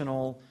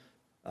international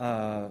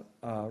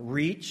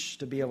reach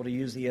to be able to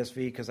use the ESV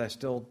because I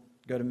still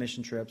go to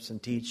mission trips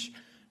and teach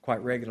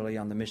quite regularly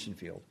on the mission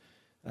field.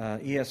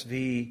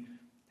 ESV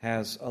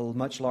has a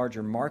much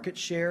larger market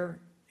share.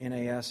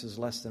 NAS is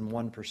less than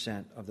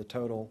 1% of the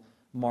total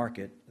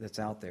market that's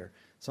out there.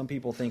 Some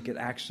people think it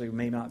actually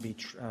may not be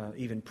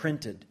even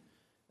printed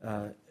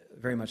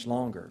very much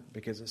longer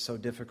because it's so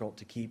difficult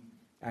to keep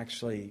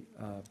actually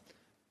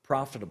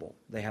profitable.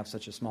 They have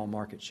such a small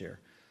market share.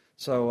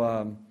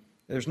 So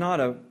there's not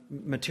a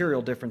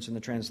material difference in the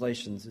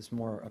translations. It's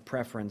more a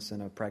preference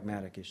and a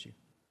pragmatic issue.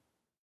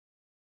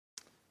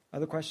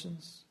 Other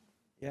questions?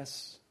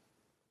 Yes?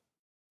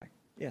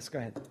 Yes, go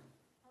ahead.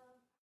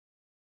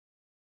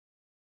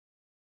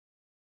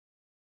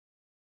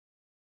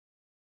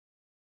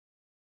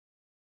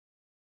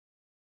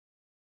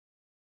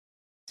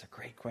 It's a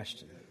great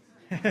question.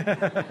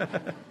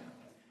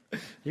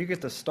 You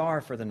get the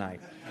star for the night.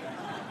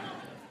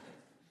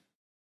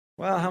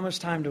 Well, how much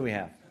time do we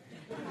have?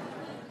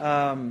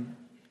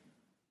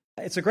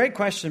 It's a great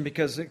question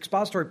because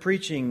expository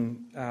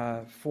preaching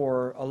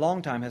for a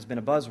long time has been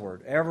a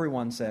buzzword.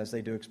 Everyone says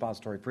they do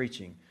expository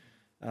preaching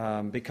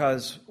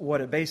because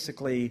what it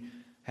basically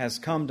has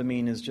come to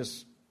mean is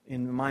just,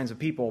 in the minds of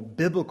people,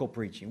 biblical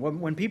preaching.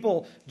 When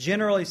people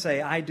generally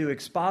say, I do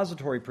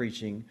expository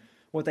preaching,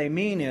 what they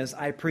mean is,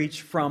 I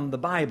preach from the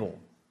Bible,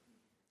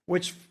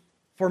 which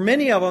for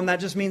many of them, that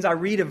just means I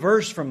read a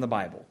verse from the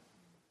Bible.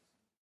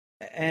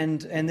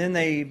 And then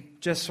they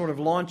just sort of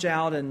launch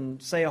out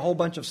and say a whole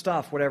bunch of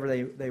stuff,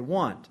 whatever they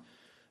want.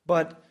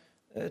 But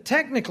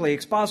technically,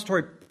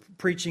 expository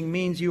preaching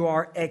means you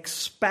are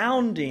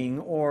expounding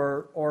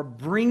or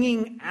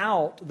bringing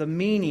out the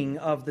meaning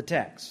of the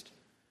text,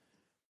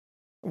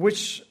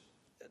 which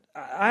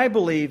I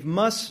believe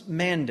must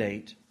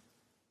mandate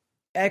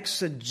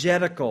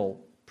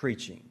exegetical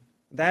preaching.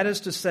 That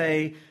is to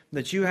say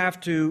that you have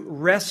to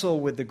wrestle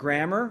with the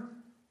grammar,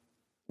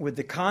 with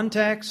the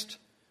context,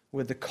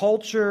 with the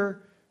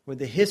culture, with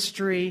the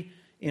history,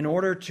 in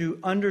order to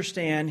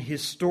understand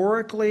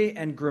historically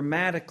and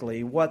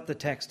grammatically what the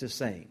text is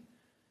saying.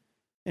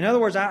 In other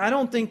words, I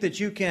don't think that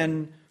you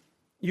can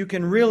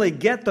really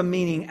get the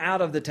meaning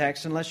out of the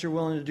text unless you're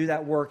willing to do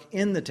that work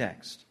in the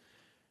text.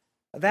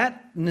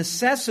 That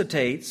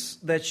necessitates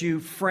that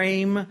you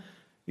frame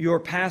your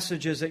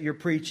passages that you're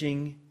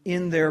preaching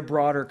in their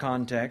broader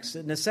context.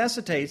 It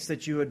necessitates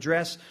that you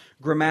address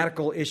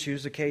grammatical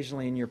issues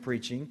occasionally in your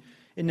preaching.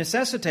 It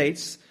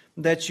necessitates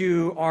that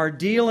you are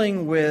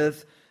dealing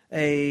with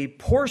a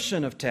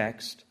portion of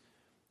text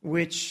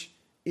which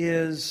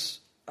is,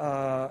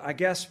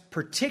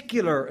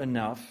 particular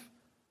enough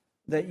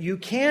that you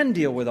can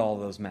deal with all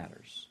those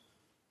matters.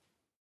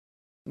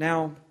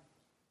 Now,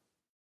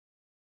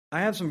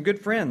 I have some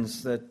good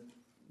friends that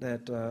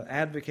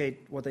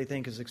advocate what they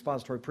think is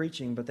expository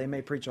preaching, but they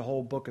may preach a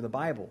whole book of the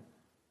Bible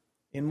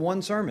in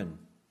one sermon.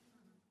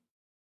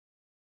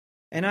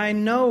 And I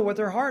know what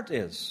their heart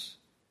is.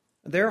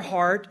 Their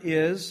heart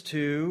is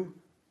to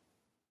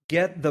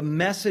get the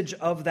message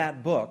of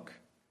that book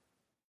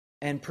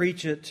and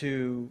preach it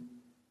to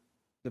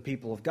the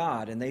people of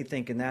God. And they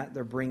think in that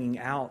they're bringing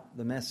out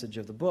the message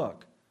of the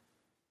book.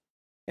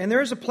 And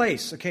there is a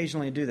place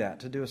occasionally to do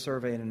that, to do a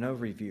survey and an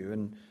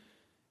overview.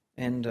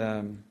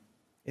 And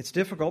it's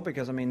difficult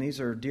because, these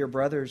are dear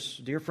brothers,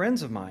 dear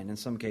friends of mine in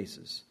some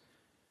cases.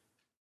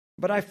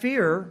 But I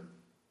fear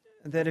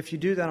that if you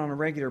do that on a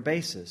regular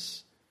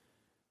basis,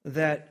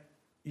 that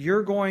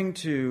you're going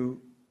to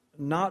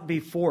not be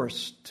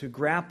forced to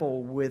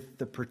grapple with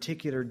the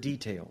particular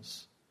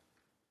details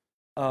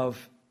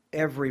of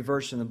every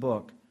verse in the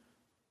book,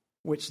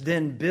 which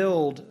then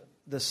build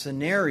the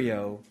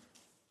scenario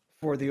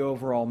for the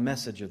overall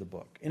message of the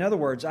book. In other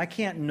words, I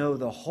can't know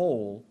the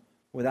whole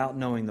without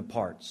knowing the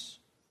parts.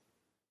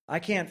 I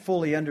can't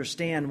fully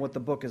understand what the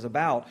book is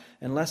about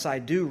unless I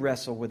do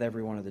wrestle with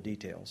every one of the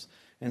details.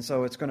 And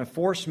so it's going to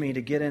force me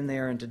to get in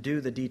there and to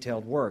do the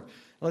detailed work.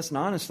 Listen,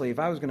 honestly, if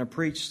I was going to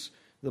preach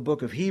the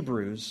book of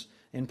Hebrews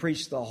and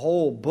preach the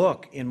whole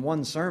book in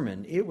one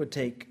sermon, it would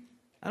take,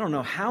 I don't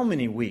know how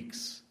many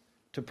weeks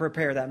to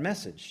prepare that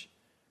message.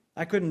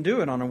 I couldn't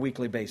do it on a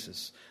weekly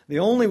basis. The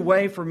only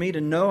way for me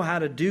to know how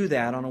to do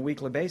that on a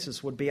weekly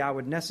basis would be I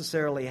would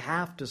necessarily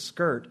have to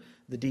skirt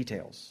the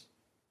details.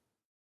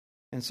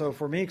 And so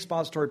for me,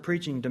 expository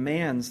preaching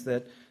demands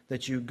that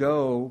you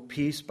go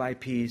piece by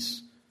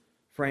piece,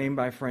 frame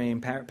by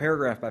frame,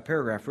 paragraph by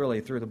paragraph,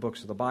 really, through the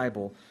books of the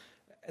Bible.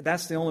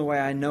 That's the only way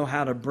I know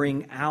how to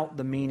bring out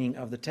the meaning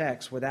of the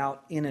text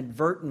without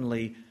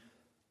inadvertently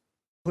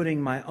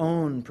putting my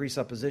own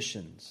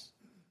presuppositions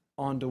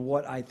onto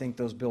what I think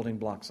those building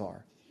blocks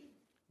are,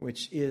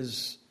 which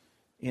is,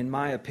 in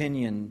my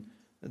opinion,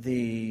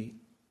 the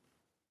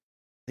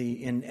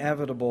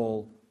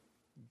inevitable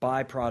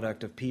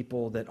byproduct of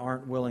people that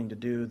aren't willing to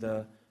do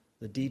the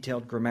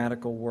detailed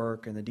grammatical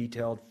work and the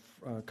detailed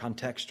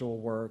contextual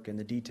work and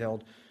the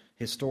detailed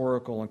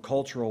historical and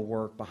cultural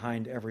work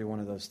behind every one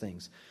of those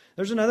things.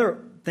 There's another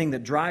thing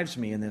that drives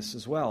me in this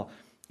as well,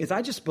 is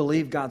I just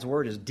believe God's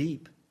Word is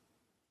deep.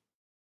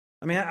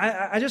 I mean,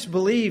 I just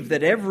believe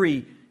that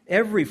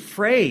every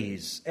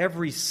phrase,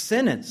 every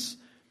sentence,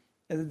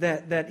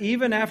 that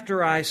even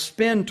after I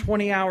spend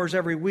 20 hours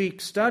every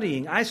week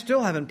studying, I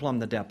still haven't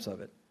plumbed the depths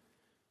of it.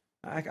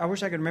 I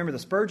wish I could remember the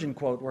Spurgeon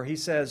quote where he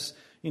says,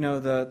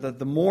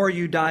 the more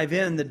you dive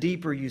in, the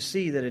deeper you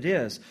see that it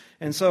is.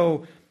 And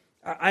so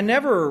I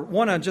never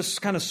want to just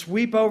kind of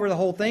sweep over the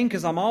whole thing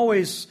because I'm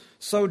always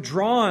so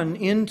drawn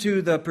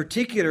into the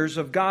particulars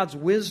of God's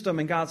wisdom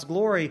and God's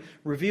glory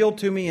revealed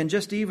to me in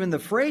just even the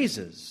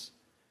phrases.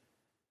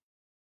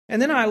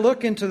 And then I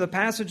look into the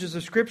passages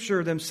of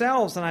Scripture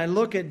themselves and I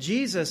look at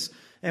Jesus,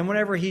 and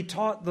whenever he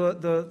taught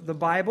the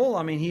Bible,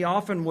 I mean, he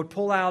often would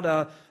pull out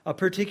a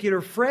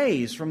particular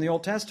phrase from the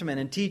Old Testament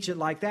and teach it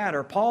like that.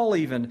 Or Paul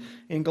even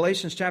in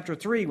Galatians chapter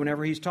 3,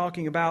 whenever he's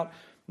talking about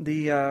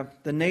the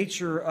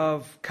nature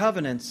of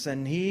covenants,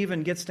 and he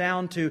even gets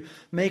down to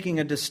making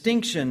a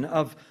distinction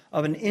of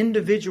an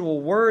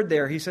individual word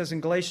there. He says in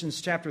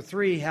Galatians chapter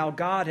 3 how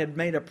God had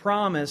made a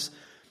promise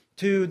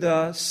to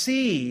the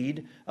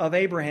seed of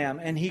Abraham.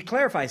 And he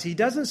clarifies, he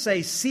doesn't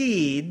say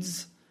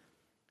seeds,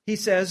 he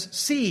says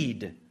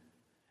seed.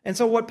 And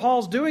so what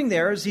Paul's doing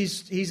there is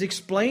he's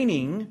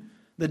explaining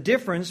the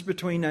difference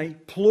between a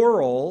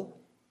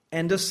plural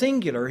and a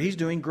singular. He's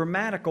doing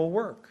grammatical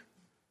work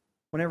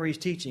whenever he's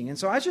teaching. And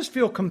so I just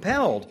feel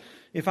compelled,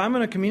 if I'm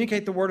going to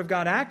communicate the Word of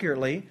God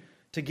accurately,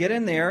 to get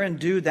in there and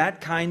do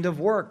that kind of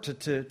work,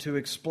 to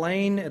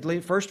explain, at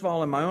least first of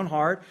all in my own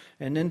heart,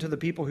 and then to the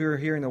people who are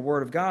hearing the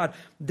Word of God,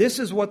 this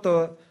is what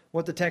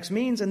the text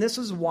means, and this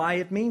is why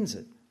it means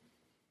it.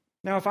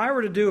 Now, if I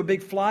were to do a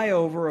big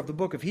flyover of the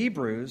book of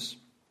Hebrews,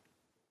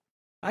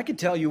 I could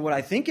tell you what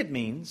I think it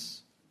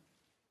means,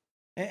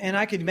 and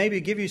I could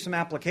maybe give you some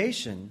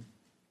application.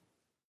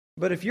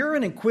 But if you're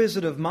an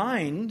inquisitive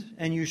mind,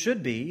 and you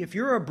should be, if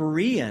you're a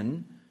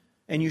Berean,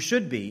 and you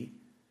should be,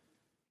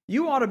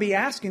 you ought to be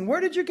asking,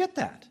 where did you get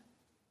that?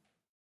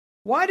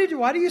 Why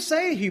do you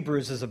say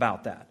Hebrews is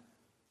about that?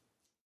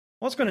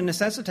 Well, it's going to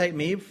necessitate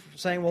me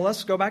saying, well,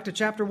 let's go back to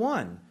chapter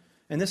 1.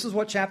 And this is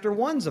what chapter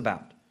 1's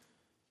about.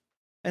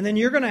 And then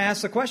you're going to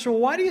ask the question, well,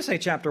 why do you say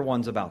chapter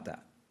 1's about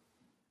that?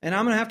 And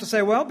I'm going to have to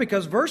say, well,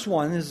 because verse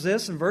 1 is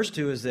this, and verse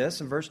 2 is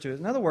this, and verse 2 is...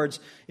 In other words,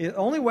 the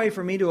only way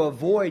for me to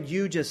avoid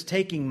you just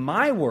taking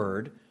my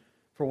word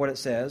for what it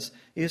says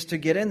is to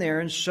get in there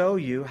and show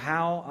you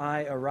how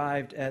I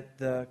arrived at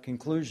the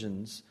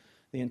conclusions,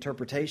 the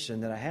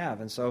interpretation that I have.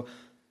 And so,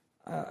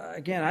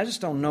 again, I just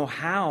don't know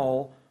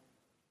how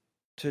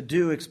to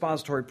do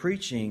expository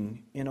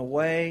preaching in a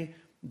way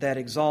that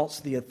exalts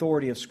the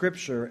authority of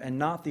Scripture and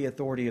not the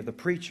authority of the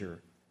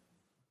preacher,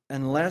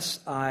 unless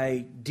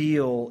I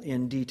deal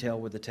in detail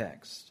with the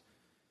text.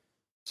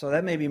 So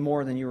that may be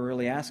more than you were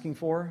really asking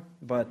for,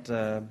 but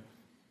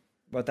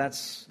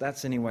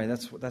that's anyway,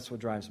 that's what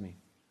drives me.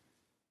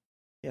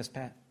 Yes,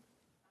 Pat?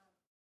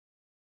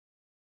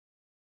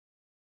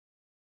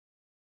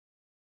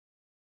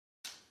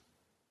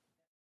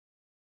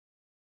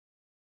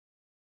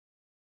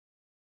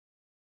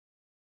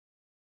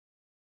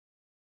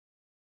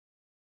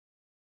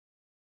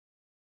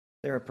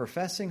 They're a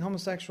professing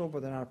homosexual,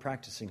 but they're not a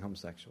practicing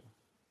homosexual.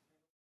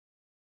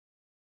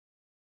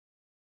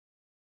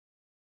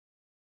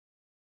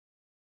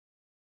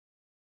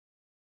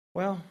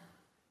 Well,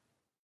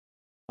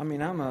 I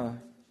mean, I'm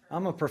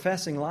a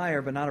professing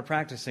liar, but not a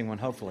practicing one,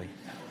 hopefully.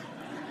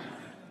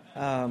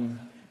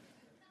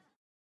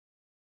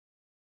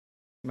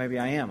 Maybe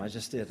I am. I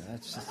just did.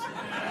 That's just...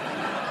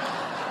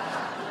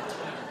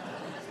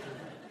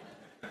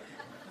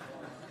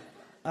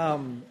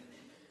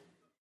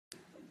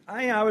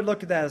 I would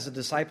look at that as a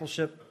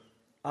discipleship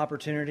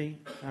opportunity.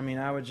 I mean,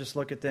 I would just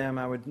look at them.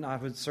 I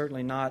would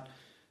certainly not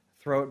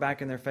throw it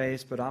back in their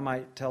face, but I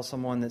might tell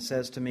someone that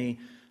says to me,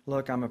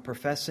 look, I'm a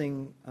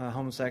professing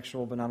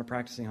homosexual, but not a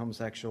practicing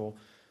homosexual,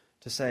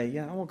 to say,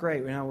 yeah, well,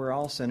 great. We're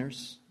all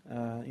sinners.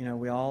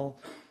 We all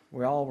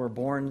were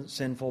born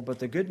sinful, but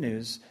the good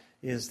news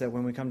is that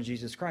when we come to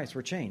Jesus Christ,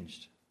 we're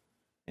changed.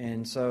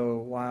 And so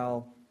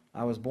while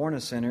I was born a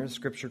sinner,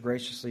 Scripture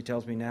graciously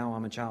tells me now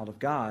I'm a child of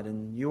God,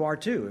 and you are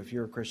too if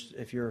you're a Christian,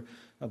 if you're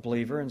a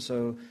believer. And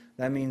so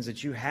that means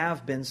that you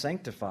have been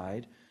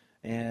sanctified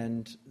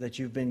and that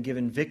you've been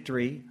given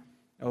victory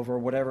over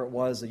whatever it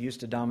was that used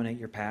to dominate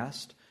your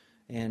past.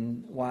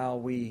 And while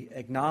we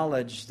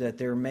acknowledge that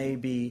there may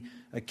be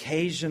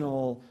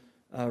occasional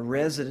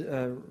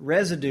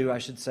residue, I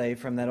should say,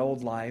 from that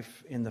old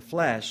life in the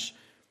flesh,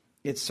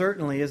 it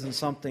certainly isn't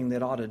something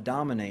that ought to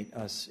dominate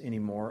us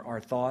anymore,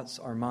 our thoughts,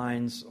 our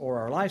minds, or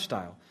our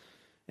lifestyle.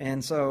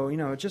 And so,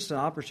 it's just an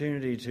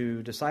opportunity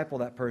to disciple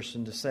that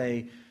person, to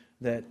say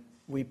that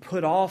we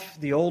put off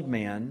the old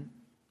man,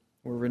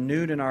 we're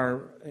renewed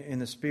in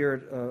the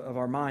spirit of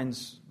our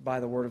minds by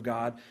the Word of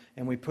God,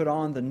 and we put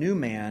on the new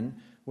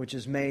man, which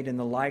is made in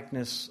the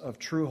likeness of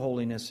true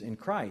holiness in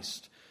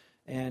Christ.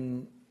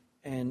 And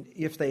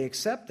if they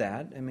accept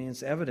that,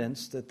 it's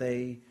evidence that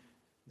they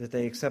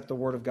accept the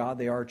Word of God,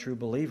 they are a true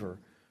believer.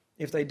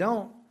 If they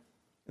don't,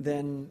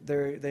 then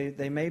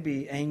they may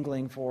be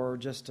angling for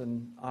just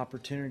an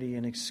opportunity,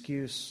 an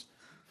excuse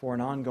for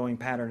an ongoing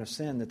pattern of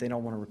sin that they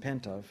don't want to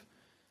repent of.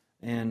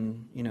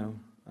 And,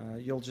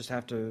 you'll just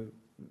have to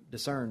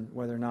discern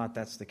whether or not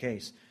that's the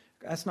case.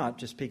 That's not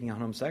just picking on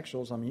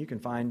homosexuals. You can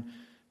find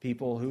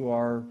people who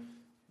are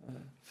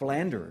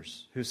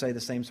philanderers who say the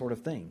same sort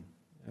of thing.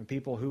 And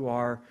people who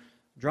are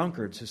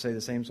drunkards who say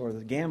the same sort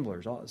of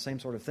gamblers, same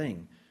sort of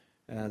thing.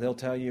 They'll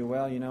tell you,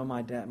 well,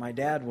 my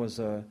dad was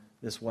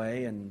this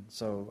way, and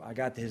so I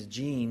got his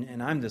gene,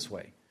 and I'm this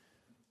way.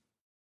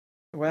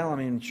 Well,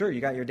 sure,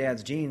 you got your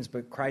dad's genes,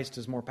 but Christ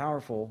is more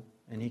powerful,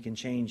 and He can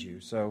change you.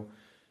 So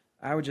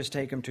I would just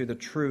take them to the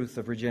truth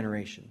of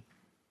regeneration.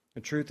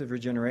 The truth of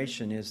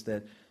regeneration is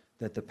that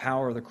the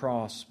power of the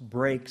cross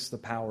breaks the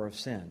power of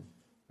sin.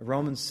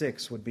 Romans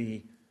 6 would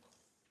be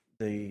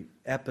the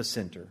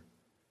epicenter.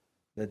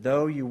 That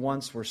though you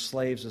once were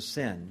slaves of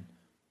sin,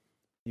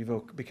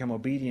 you've become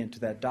obedient to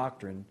that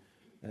doctrine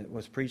that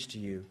was preached to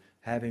you.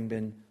 Having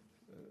been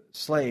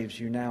slaves,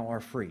 you now are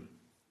free.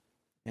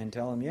 And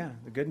tell them, yeah,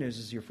 the good news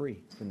is you're free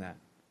from that.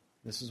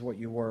 This is what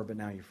you were, but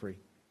now you're free.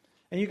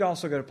 And you can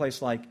also go to a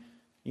place like,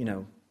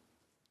 1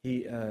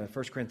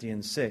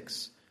 Corinthians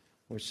 6,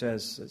 which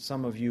says that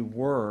some of you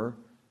were,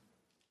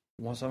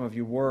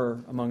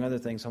 among other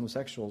things,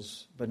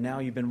 homosexuals, but now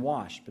you've been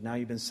washed, but now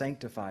you've been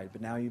sanctified,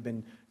 but now you've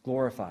been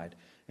glorified.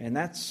 And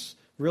that's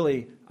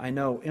really, I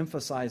know,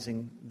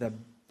 emphasizing the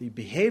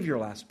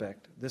behavioral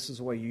aspect. This is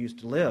the way you used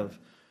to live.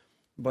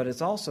 But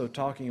it's also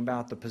talking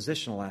about the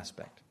positional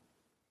aspect.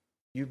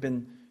 You've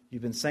been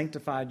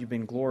sanctified, you've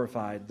been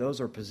glorified.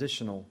 Those are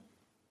positional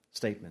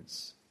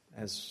statements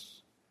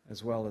as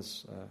well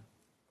as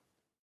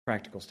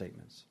practical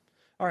statements.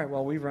 All right,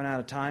 well, we've run out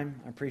of time.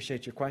 I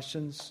appreciate your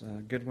questions,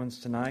 good ones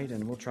tonight,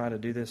 and we'll try to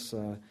do this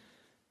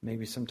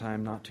maybe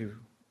sometime not too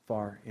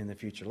far in the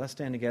future. Let's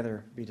stand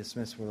together, be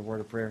dismissed with a word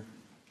of prayer.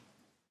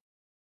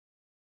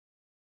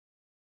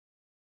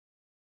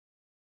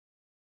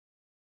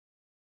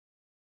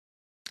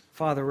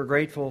 Father, we're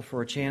grateful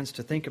for a chance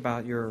to think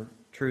about your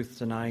truth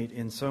tonight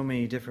in so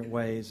many different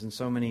ways and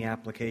so many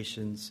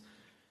applications.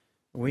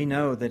 We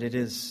know that it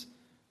is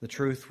the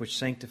truth which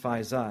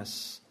sanctifies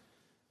us,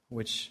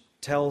 which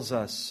tells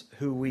us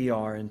who we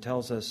are and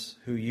tells us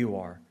who you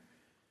are.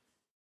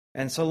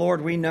 And so,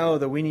 Lord, we know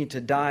that we need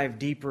to dive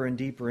deeper and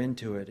deeper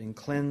into it and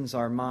cleanse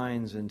our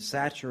minds and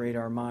saturate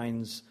our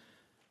minds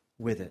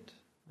with it.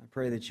 I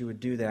pray that you would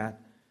do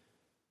that,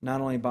 not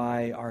only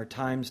by our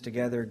times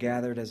together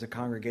gathered as a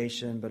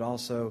congregation, but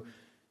also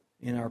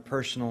in our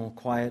personal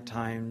quiet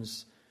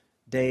times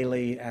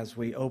daily as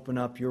we open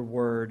up your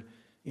word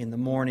in the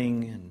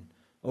morning and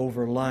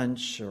over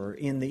lunch or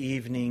in the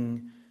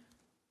evening.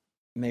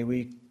 May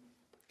we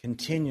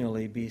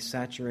continually be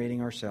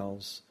saturating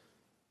ourselves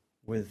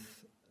with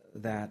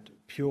that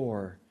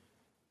pure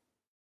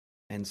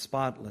and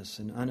spotless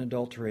and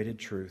unadulterated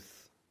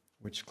truth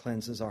which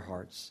cleanses our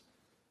hearts.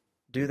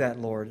 Do that,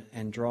 Lord,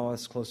 and draw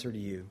us closer to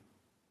you.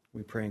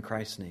 We pray in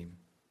Christ's name.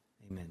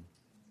 Amen.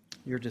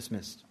 You're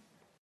dismissed.